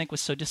sequel, I think,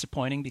 was so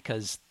disappointing,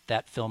 because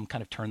that film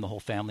kind of turned the whole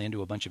family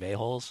into a bunch of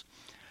a-holes.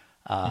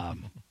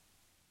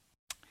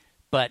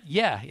 But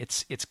yeah,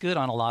 it's good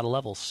on a lot of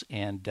levels,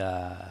 and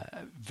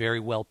very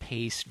well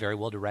paced, very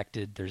well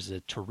directed. There's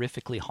a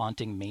terrifically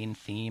haunting main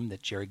theme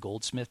that Jerry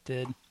Goldsmith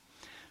did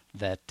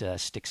that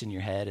sticks in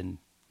your head and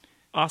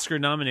Oscar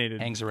nominated,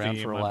 hangs around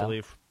theme, for a while. I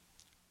believe.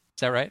 Is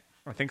that right?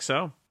 I think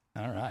so.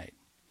 All right.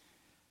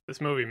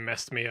 This movie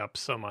messed me up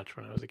so much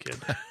when I was a kid.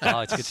 Oh,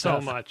 it's good so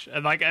stuff. much.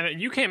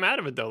 And you came out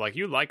of it though, like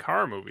you like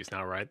horror movies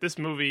now, right? This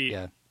movie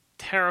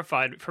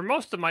terrified, for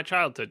most of my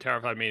childhood,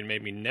 terrified me and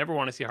made me never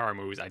want to see horror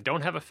movies. I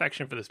don't have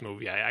affection for this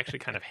movie. I actually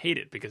kind of hate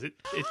it because it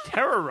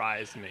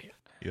terrorized me.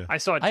 Yeah. I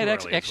saw it too I had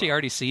early actually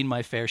already seen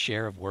my fair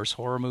share of worse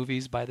horror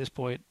movies by this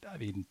point. I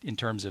mean, in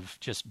terms of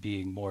just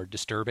being more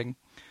disturbing.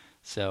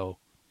 So,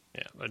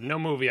 yeah, but no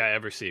movie I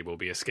ever see will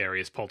be as scary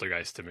as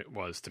Poltergeist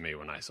was to me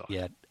when I saw it.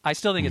 Yeah, I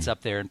still think it's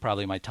up there in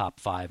probably my top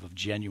 5 of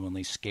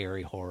genuinely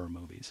scary horror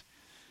movies.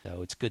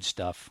 So it's good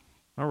stuff.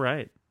 All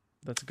right.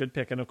 That's a good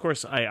pick. And of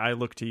course, I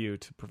look to you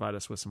to provide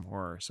us with some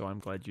horror, so I'm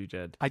glad you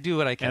did. I do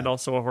what I can. And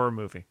also a horror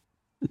movie.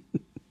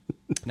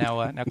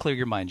 Now clear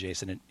your mind,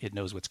 Jason. It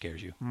knows what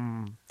scares you.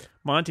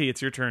 Monty,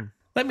 it's your turn.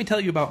 Let me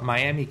tell you about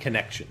Miami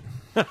Connection.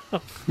 This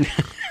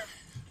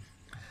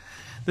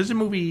is a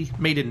movie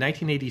made in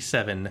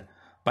 1987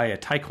 by a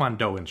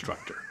Taekwondo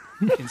instructor.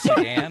 In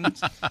Sudan?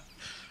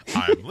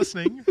 I'm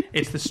listening.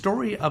 It's the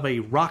story of a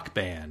rock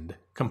band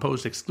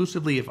composed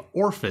exclusively of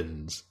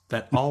orphans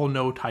that all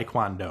know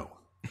Taekwondo.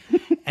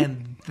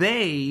 And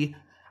they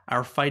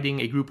are fighting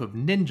a group of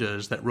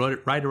ninjas that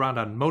ride around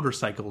on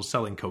motorcycles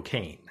selling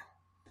cocaine.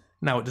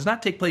 Now, it does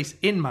not take place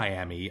in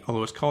Miami,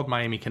 although it's called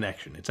Miami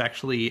Connection. It's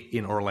actually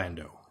in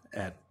Orlando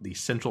at the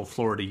Central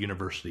Florida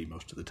University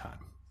most of the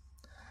time.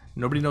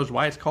 Nobody knows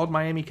why it's called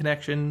Miami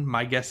Connection.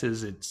 My guess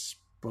is it's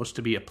supposed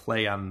to be a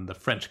play on the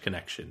French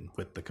Connection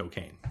with the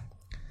cocaine.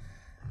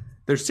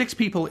 There's 6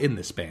 people in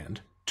this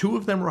band. 2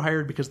 of them were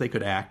hired because they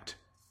could act.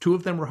 2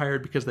 of them were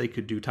hired because they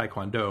could do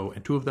Taekwondo.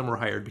 And 2 of them were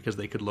hired because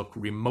they could look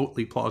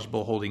remotely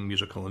plausible holding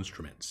musical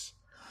instruments.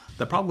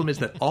 The problem is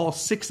that all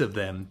 6 of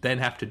them then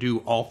have to do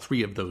all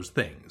 3 of those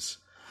things.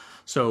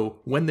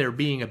 So when they're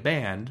being a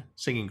band,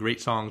 singing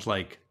great songs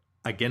like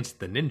Against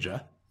the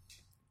Ninja,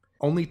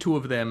 only 2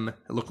 of them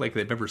look like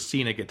they've ever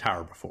seen a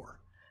guitar before.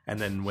 And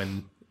then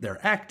when they're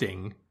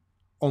acting,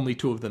 only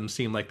 2 of them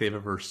seem like they've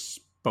ever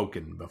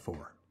spoken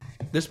before.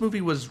 This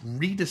movie was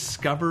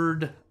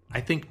rediscovered,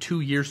 I think,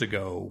 2 years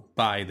ago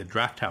by the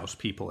Drafthouse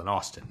people in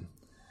Austin.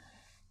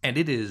 And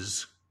it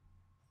is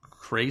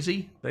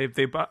crazy.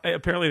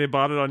 Apparently they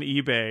bought it on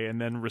eBay and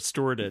then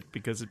restored it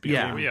because it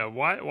became... Yeah.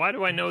 Why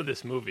do I know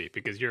this movie?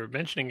 Because you're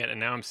mentioning it and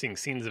now I'm seeing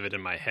scenes of it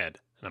in my head.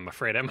 And I'm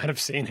afraid I might have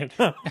seen it.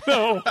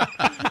 No.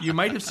 You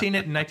might have seen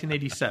it in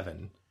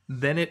 1987.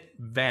 Then it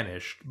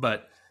vanished.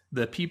 But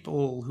the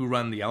people who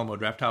run the Alamo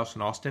Drafthouse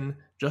in Austin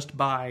just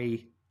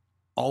buy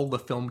all the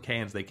film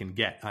cans they can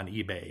get on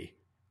eBay.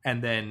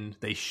 And then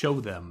they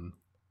show them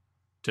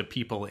to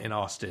people in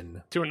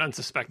Austin. To an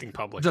unsuspecting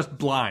public. Just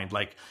blind.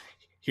 Like,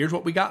 here's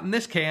what we got in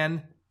this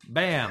can.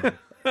 Bam.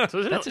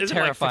 So That's a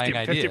terrifying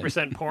idea.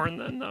 50% porn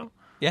then, though?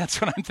 Yeah,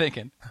 that's what I'm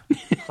thinking.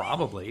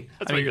 Probably.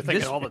 That's what you're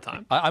thinking all the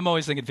time. I'm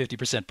always thinking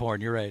 50%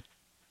 porn. You're right.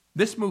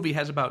 This movie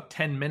has about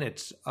 10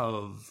 minutes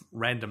of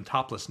random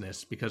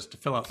toplessness because to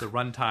fill out the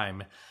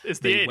runtime, It's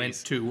the they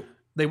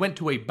 80s. went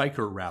to a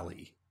biker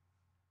rally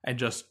and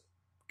just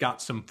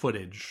got some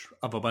footage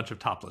of a bunch of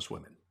topless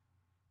women.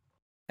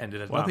 And it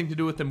has nothing to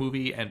do with the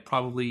movie and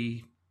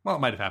probably, well, it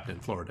might have happened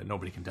in Florida.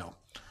 Nobody can tell.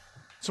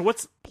 So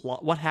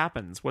what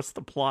happens? What's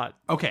the plot?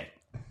 Okay.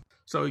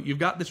 So you've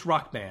got this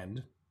rock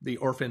band, the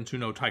Orphans Who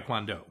Know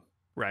Taekwondo.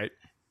 Right.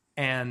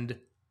 And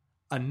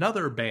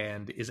another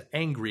band is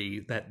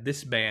angry that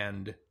this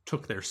band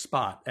took their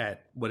spot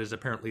at what is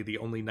apparently the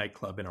only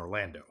nightclub in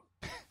Orlando.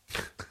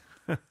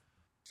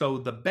 So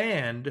the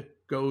band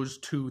goes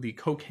to the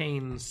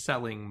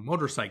cocaine-selling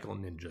motorcycle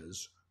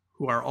ninjas,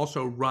 who are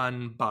also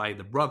run by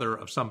the brother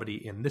of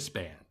somebody in this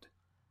band.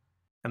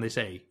 And they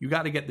say, you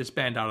got to get this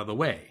band out of the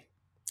way.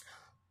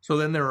 So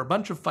then there are a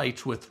bunch of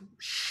fights with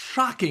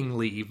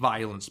shockingly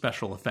violent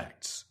special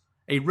effects.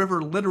 A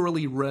river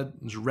literally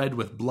runs red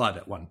with blood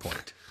at one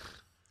point.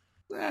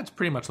 That's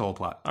pretty much the whole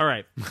plot. All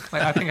right.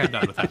 I think I'm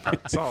done with that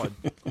part. Solid.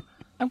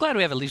 I'm glad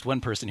we have at least one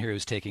person here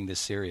who's taking this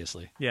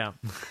seriously. Yeah.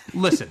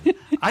 Listen,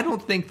 I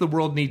don't think the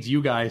world needs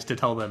you guys to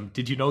tell them,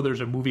 did you know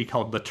there's a movie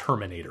called The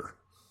Terminator?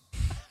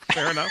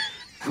 Fair enough.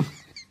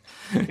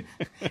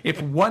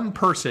 If one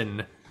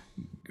person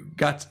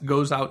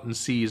goes out and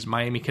sees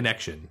Miami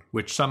Connection,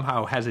 which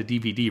somehow has a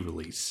DVD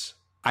release,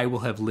 I will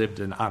have lived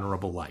an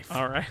honorable life.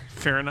 All right.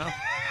 Fair enough.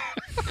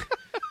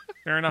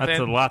 Fair enough.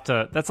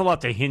 That's a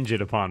lot to hinge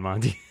it upon,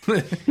 Monty.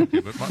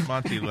 Okay, but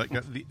Monty, like,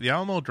 the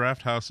Alamo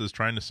Drafthouse is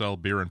trying to sell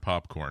beer and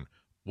popcorn.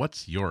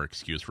 What's your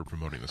excuse for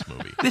promoting this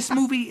movie? This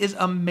movie is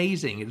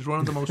amazing. It is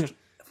one of the most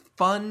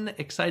fun,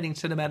 exciting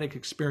cinematic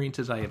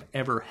experiences I have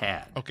ever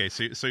had. Okay,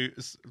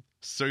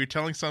 so you're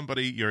telling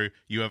somebody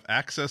you have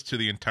access to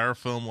the entire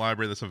film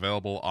library that's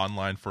available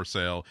online for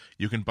sale.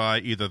 You can buy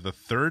either The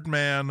Third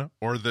Man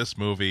or this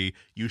movie.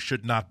 You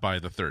should not buy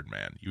The Third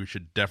Man. You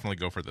should definitely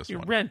go for this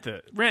one. Rent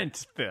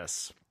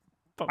this.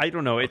 I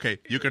don't know. Okay,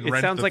 you can it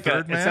rent sounds The like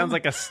Third Man? It sounds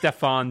like a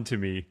Stefan to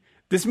me.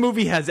 This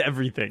movie has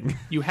everything.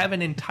 You have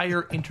an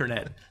entire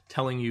internet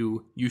telling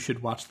you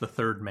should watch The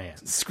Third Man.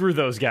 Screw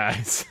those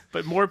guys.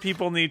 But more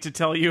people need to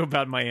tell you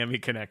about Miami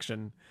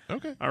Connection.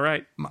 Okay. All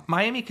right.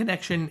 Miami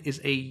Connection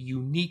is a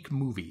unique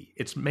movie.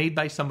 It's made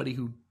by somebody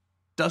who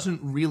doesn't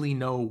really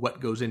know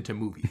what goes into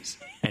movies.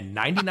 And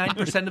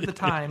 99% of the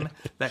time,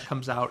 that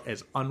comes out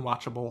as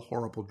unwatchable,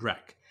 horrible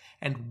dreck.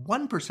 And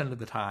 1% of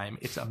the time,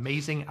 it's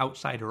amazing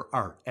outsider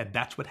art. And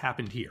that's what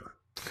happened here.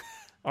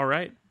 All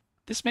right.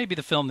 This may be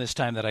the film this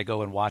time that I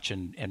go and watch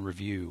and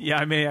review. Yeah,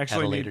 I may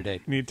actually at a later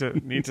date. need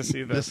to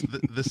see this.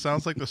 This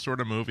sounds like the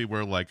sort of movie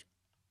where, like,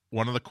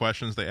 one of the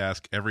questions they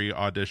ask every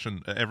actor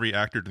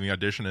in the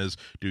audition is,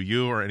 do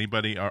you or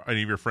anybody or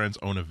any of your friends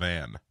own a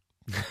van?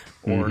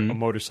 Or a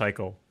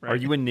motorcycle. Right. Are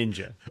you a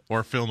ninja?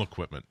 Or film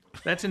equipment?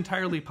 That's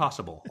entirely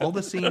possible. All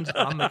the scenes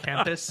on the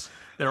campus,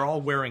 they're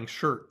all wearing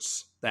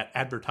shirts that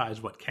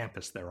advertise what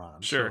campus they're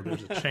on. Sure. So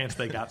there's a chance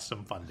they got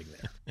some funding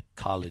there.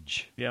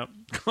 College. Yep.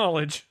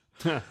 College.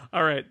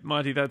 All right,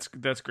 Monty, that's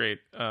great.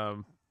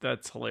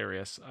 That's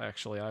hilarious.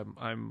 Actually,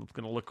 I'm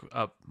going to look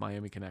up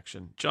Miami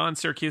Connection. John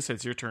Syracuse,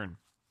 it's your turn.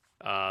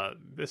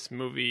 This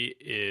movie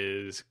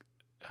is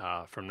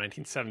from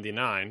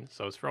 1979,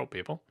 so it's for old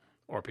people.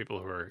 or people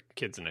who were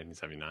kids in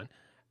 1979.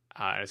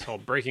 It's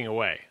called Breaking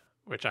Away,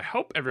 which I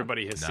hope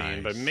everybody has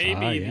seen, but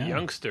maybe the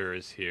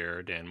youngsters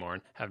here, Dan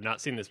Morin, have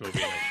not seen this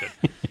movie, and they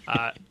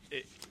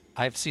should.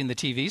 I've seen the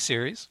TV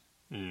series.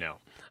 No.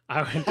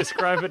 I would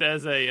describe it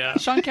as a...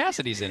 Sean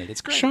Cassidy's in it.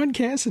 It's great. Sean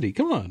Cassidy,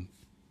 come on.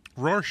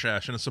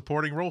 Rorschach in a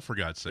supporting role, for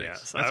God's sakes.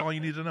 Yes, That's all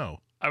you need to know.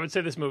 I would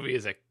say this movie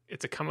is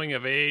it's a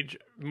coming-of-age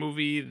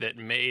movie that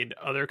made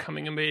other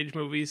coming-of-age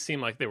movies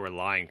seem like they were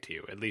lying to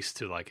you, at least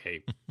to like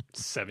a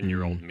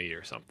 7-year-old me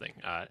or something.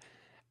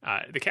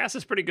 The cast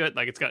is pretty good.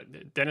 Like, it's got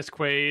Dennis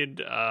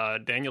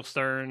Quaid, Daniel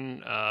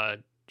Stern,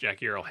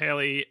 Jackie Earle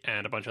Haley,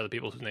 and a bunch of other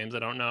people whose names I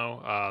don't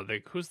know.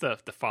 Who's the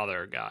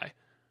father guy?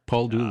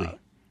 Paul Dooley.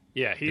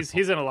 Yeah, he's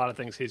in a lot of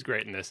things. He's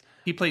great in this.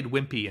 He played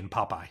Wimpy in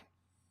Popeye.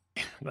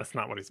 That's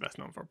not what he's best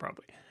known for,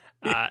 probably.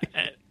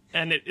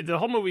 And the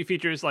whole movie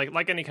features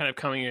like any kind of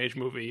coming of age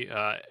movie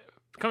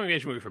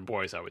for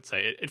boys, I would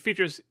say. It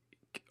features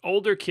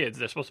older kids.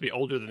 They're supposed to be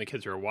older than the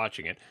kids who are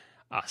watching it,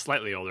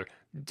 slightly older,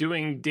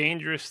 doing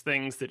dangerous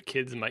things that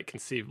kids might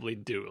conceivably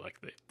do. Like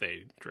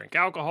they drink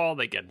alcohol,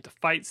 they get into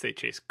fights, they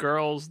chase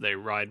girls, they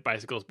ride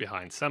bicycles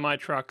behind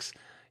semi-trucks.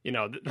 You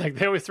know, like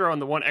they always throw in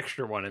the one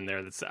extra one in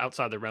there that's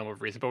outside the realm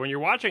of reason. But when you're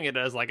watching it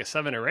as like a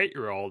 7 or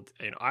 8-year-old,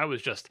 I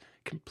was just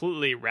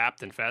completely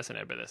wrapped and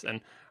fascinated by this.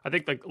 And I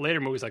think like later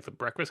movies like The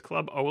Breakfast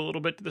Club owe a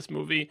little bit to this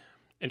movie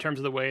in terms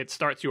of the way it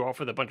starts you off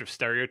with a bunch of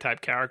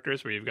stereotype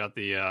characters where you've got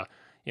the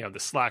the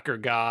slacker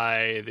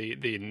guy,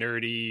 the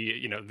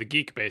nerdy, the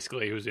geek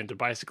basically who's into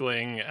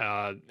bicycling,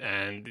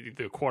 and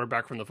the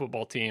quarterback from the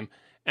football team.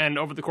 And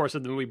over the course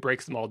of the movie,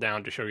 breaks them all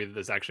down to show you that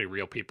there's actually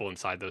real people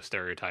inside those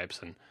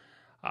stereotypes. And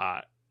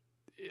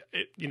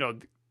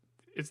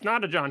it's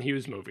not a John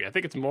Hughes movie. I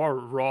think it's more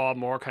raw,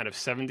 more kind of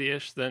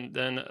 70-ish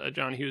than a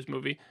John Hughes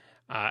movie.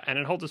 And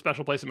it holds a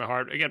special place in my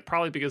heart, again,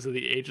 probably because of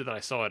the age that I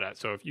saw it at.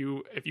 So if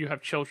you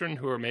have children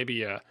who are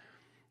maybe a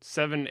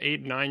 7,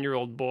 8,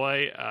 9-year-old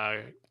boy,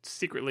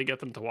 secretly get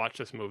them to watch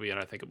this movie, and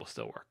I think it will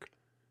still work.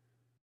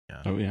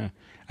 Yeah. Oh, yeah.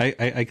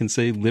 I can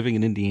say living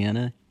in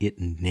Indiana, it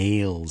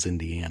nails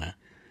Indiana.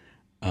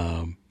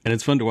 And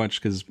it's fun to watch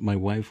because my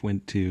wife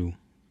went to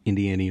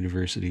Indiana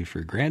University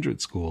for graduate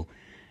school,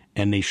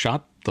 and they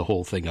shot the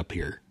whole thing up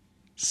here.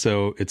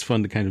 So it's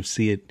fun to kind of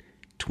see it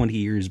 20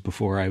 years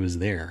before I was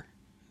there.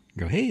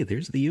 Go, hey,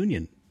 there's the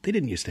Union. They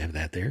didn't used to have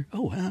that there.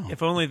 Oh, wow.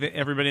 If only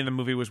everybody in the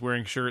movie was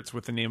wearing shirts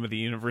with the name of the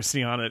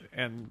university on it.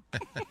 And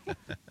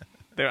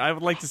I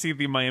would like to see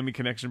the Miami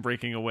Connection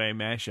Breaking Away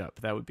mashup.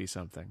 That would be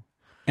something.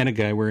 And a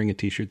guy wearing a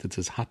T-shirt that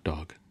says hot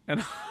dog.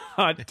 And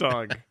hot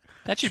dog.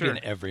 That should be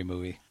in every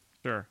movie.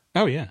 Sure.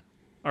 Oh, yeah.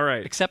 All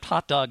right. Except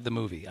Hot Dog the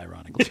movie,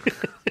 ironically.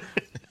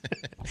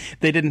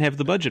 They didn't have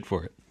the budget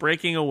for it.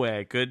 Breaking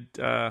Away. Good,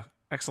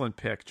 excellent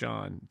pick,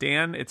 John.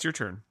 Dan, it's your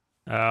turn.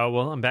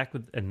 Well, I'm back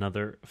with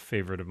another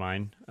favorite of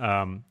mine.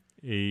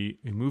 A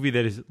movie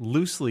that is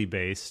loosely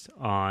based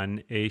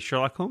on a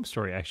Sherlock Holmes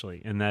story,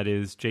 actually, and that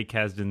is Jake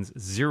Kasdan's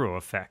Zero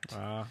Effect,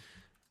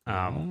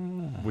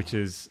 which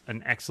is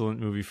an excellent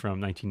movie from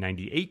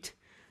 1998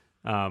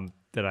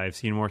 that I've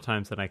seen more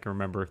times than I can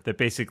remember, that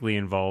basically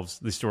involves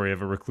the story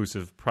of a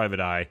reclusive private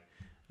eye,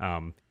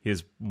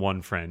 his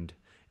one friend,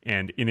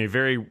 and in a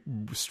very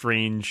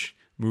strange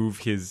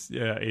move,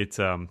 it's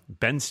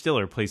Ben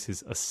Stiller plays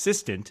his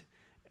assistant,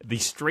 the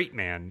straight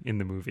man in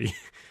the movie,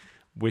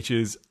 which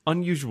is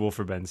unusual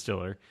for Ben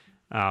Stiller,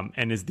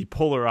 and is the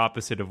polar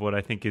opposite of what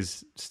I think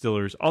is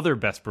Stiller's other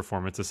best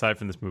performance aside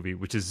from this movie,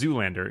 which is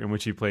Zoolander, in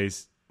which he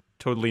plays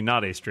totally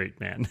not a straight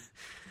man.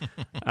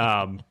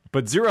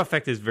 But Zero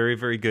Effect is very,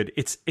 very good.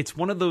 It's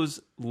one of those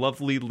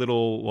lovely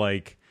little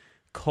like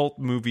cult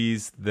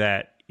movies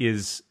that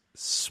is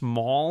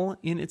small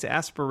in its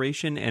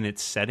aspiration and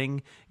its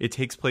setting. It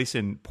takes place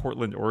in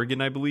Portland,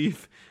 Oregon, I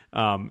believe,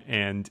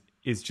 and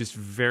is just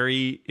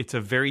it's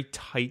a very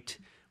tight,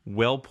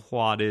 well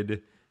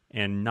plotted,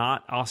 and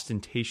not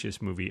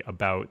ostentatious movie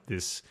about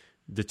this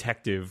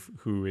detective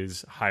who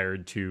is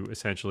hired to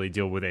essentially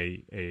deal with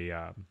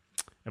a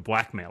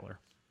blackmailer.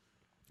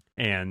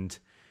 And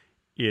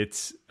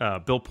it's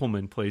Bill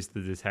Pullman plays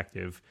the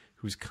detective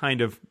who's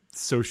kind of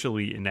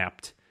socially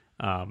inept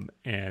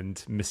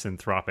and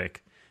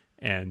misanthropic.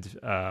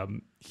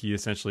 And he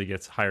essentially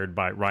gets hired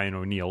by Ryan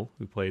O'Neal,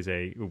 who plays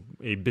a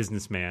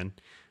businessman,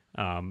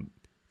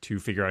 to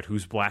figure out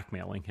who's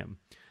blackmailing him.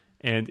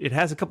 And it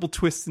has a couple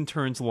twists and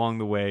turns along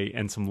the way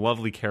and some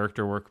lovely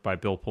character work by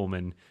Bill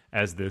Pullman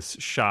as this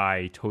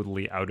shy,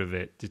 totally out of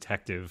it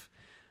detective.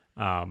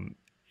 And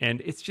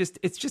it's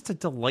just a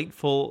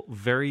delightful,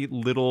 very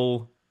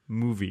little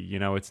movie. You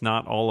know, it's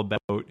not all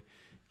about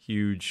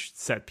huge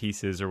set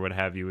pieces or what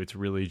have you. It's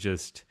really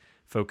just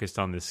focused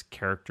on this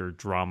character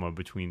drama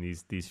between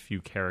these few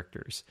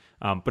characters.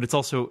 But it's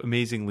also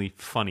amazingly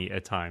funny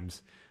at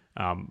times.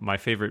 My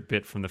favorite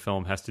bit from the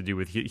film has to do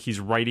with he's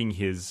writing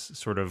his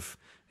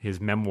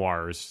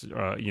memoirs,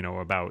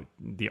 about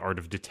the art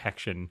of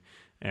detection,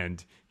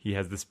 and he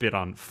has this bit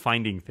on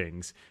finding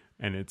things.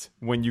 And it's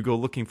when you go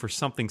looking for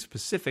something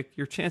specific,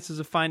 your chances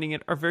of finding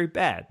it are very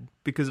bad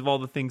because of all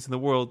the things in the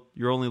world.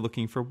 You're only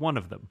looking for one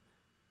of them.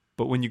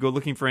 But when you go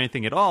looking for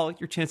anything at all,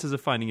 your chances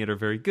of finding it are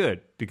very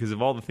good, because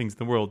of all the things in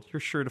the world, you're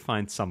sure to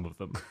find some of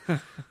them.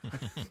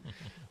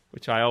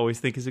 Which I always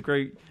think is a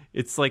great...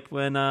 It's like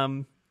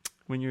when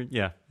you're...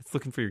 Yeah, it's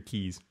looking for your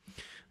keys.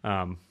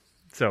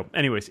 So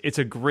anyways, it's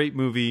a great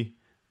movie.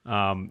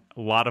 A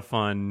lot of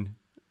fun.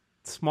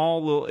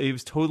 Small little... It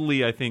was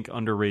totally, I think,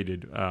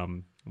 underrated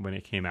when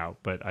it came out,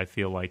 but I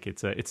feel like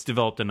it's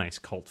developed a nice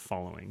cult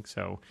following.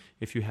 So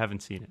if you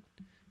haven't seen it,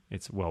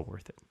 it's well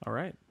worth it. All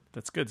right.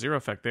 That's good. Zero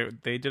Effect.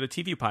 They did a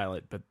TV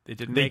pilot, but it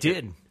didn't They make did.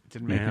 it. It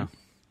didn't make it.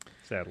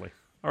 Sadly.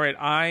 All right.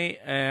 I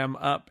am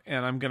up,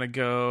 and I'm going to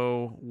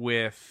go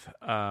with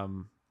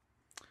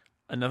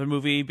another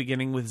movie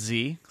beginning with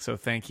Z. So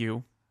thank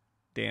you,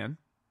 Dan.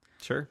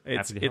 Sure.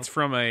 It's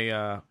from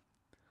a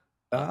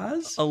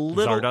Oz? a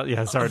little Zardoz?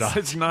 Yeah, Zardoz.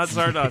 It's not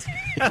Zardoz.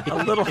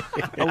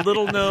 a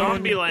little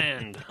known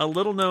Zombieland. a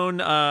little known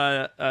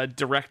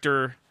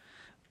director,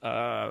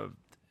 writer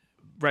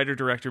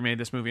director made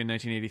this movie in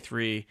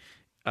 1983.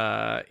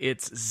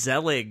 It's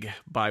Zelig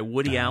by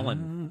Woody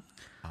Allen.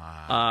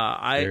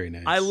 Very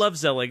nice. I love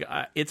Zelig.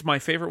 It's my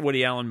favorite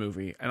Woody Allen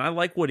movie, and I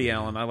like Woody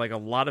Allen. I like a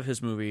lot of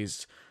his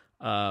movies.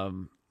 I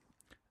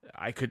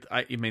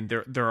mean,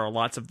 there are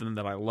lots of them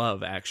that I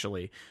love,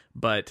 actually,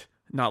 but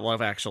not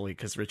Love Actually,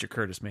 because Richard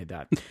Curtis made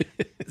that.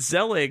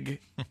 Zelig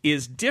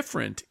is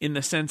different in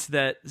the sense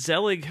that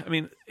Zelig, I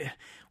mean,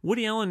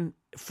 Woody Allen,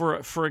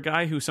 for a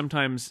guy who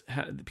sometimes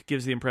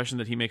gives the impression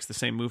that he makes the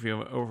same movie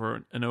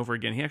over and over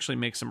again, he actually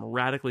makes some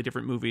radically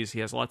different movies. He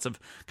has lots of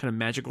kind of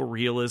magical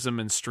realism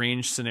and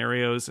strange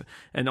scenarios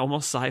and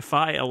almost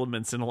sci-fi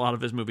elements in a lot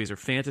of his movies, or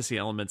fantasy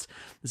elements.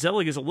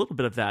 Zelig is a little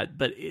bit of that,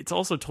 but it's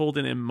also told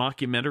in a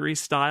mockumentary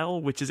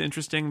style, which is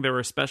interesting. There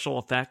are special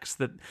effects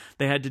that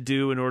they had to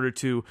do in order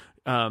to,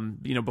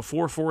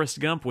 before Forrest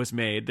Gump was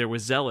made, there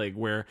was Zelig,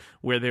 where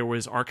there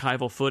was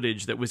archival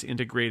footage that was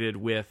integrated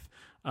with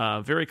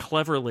very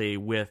cleverly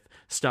with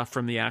stuff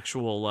from the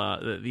actual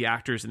the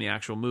actors in the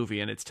actual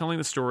movie, and it's telling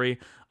the story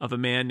of a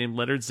man named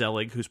Leonard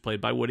Zelig, who's played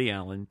by Woody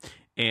Allen,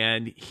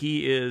 and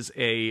he is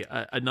a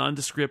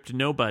nondescript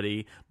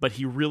nobody, but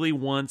he really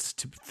wants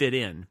to fit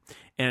in,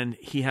 and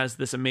he has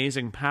this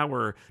amazing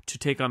power to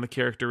take on the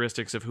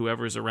characteristics of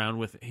whoever's around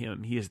with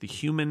him. He is the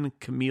human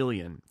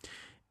chameleon.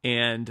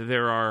 And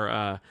there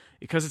are,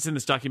 because it's in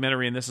this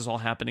documentary and this is all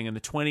happening in the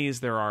 1920s,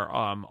 there are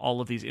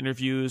all of these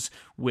interviews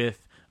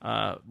with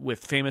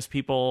famous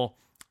people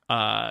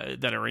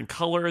that are in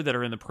color, that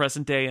are in the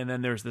present day, and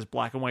then there's this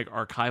black and white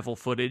archival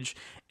footage.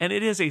 And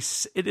it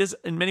is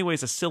in many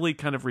ways a silly,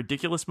 kind of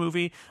ridiculous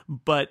movie,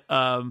 but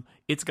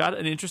it's got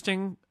an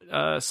interesting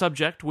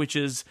subject, which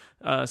is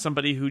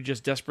somebody who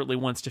just desperately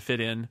wants to fit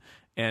in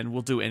and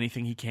will do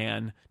anything he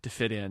can to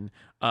fit in.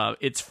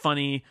 It's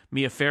funny.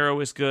 Mia Farrow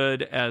is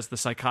good as the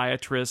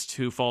psychiatrist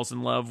who falls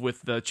in love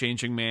with the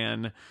changing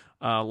man.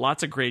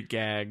 Lots of great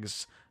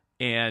gags.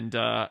 And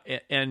a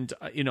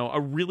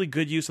really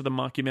good use of the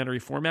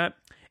mockumentary format.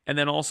 And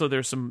then also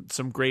there's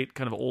some great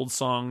kind of old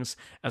songs,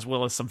 as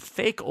well as some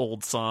fake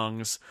old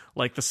songs,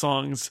 like the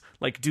songs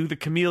like "Do the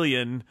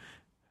Chameleon,"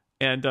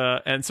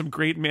 and some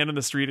great man in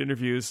the street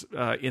interviews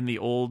in the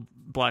old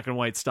black and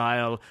white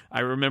style.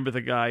 I remember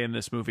the guy in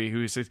this movie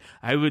who says,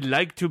 "I would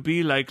like to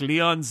be like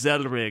Leon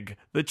Zellrig,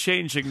 the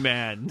changing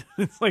man."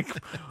 It's like,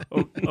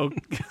 oh,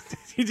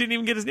 he didn't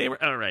even get his name.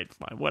 All right,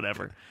 fine,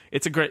 whatever.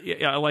 It's a great.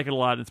 Yeah, I like it a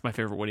lot. It's my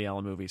favorite Woody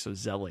Allen movie. So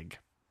Zelig.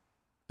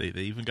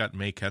 They even got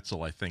Mae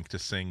Ketzel, I think, to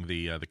sing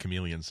the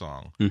Chameleon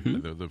song.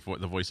 Mm-hmm.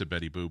 The voice of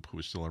Betty Boop, who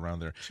was still around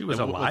there. She was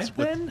alive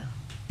then?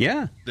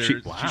 Yeah.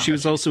 She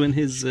was also in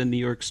his New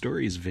York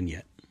Stories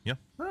vignette. Yeah.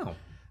 Oh.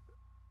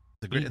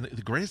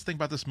 The greatest thing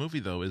about this movie,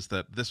 though, is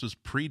that this was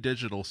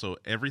pre-digital, so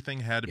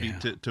everything had to be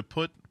to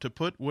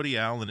put Woody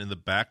Allen in the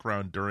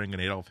background during an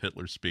Adolf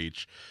Hitler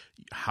speech.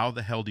 How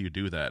the hell do you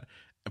do that?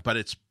 But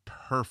it's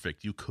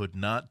perfect. You could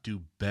not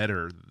do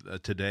better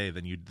today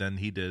than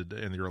he did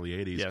in the early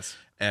 80s. Yes.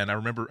 And I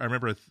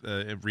remember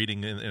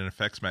reading in an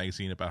effects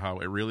magazine about how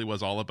it really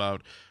was all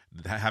about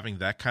having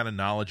that kind of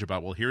knowledge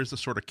about, well, here's the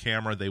sort of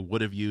camera they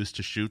would have used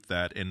to shoot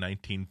that in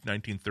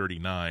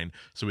 1939.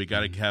 So we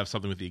got to have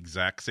something with the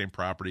exact same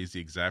properties, the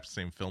exact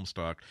same film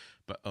stock.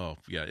 But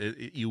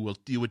you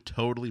would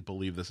totally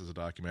believe this is a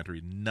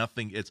documentary.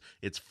 Nothing.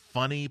 It's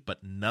funny,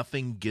 but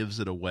nothing gives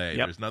it away.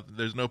 Yep.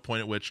 There's no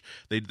point at which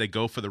they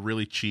go for the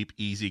really cheap,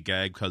 easy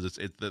gag, because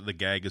the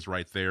gag is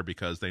right there,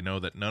 because they know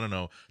that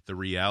no, the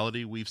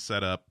reality we've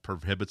set up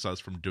prohibits us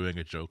from doing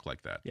a joke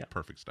like that. Yeah.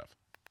 Perfect stuff.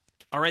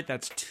 All right,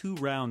 that's 2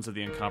 rounds of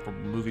the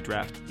Incomparable Movie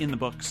Draft in the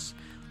books.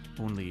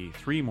 Only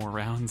 3 more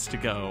rounds to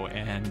go,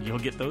 and you'll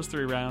get those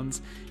 3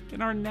 rounds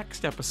in our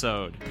next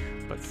episode.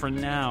 But for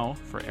now,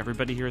 for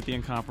everybody here at the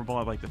Incomparable,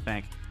 I'd like to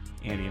thank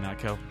Andy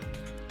Ihnatko,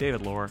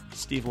 David Lohr,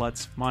 Steve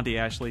Lutz, Monty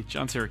Ashley,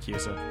 John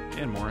Siracusa,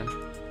 and Morin.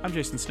 I'm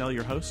Jason Snell,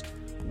 your host.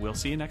 We'll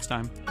see you next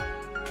time.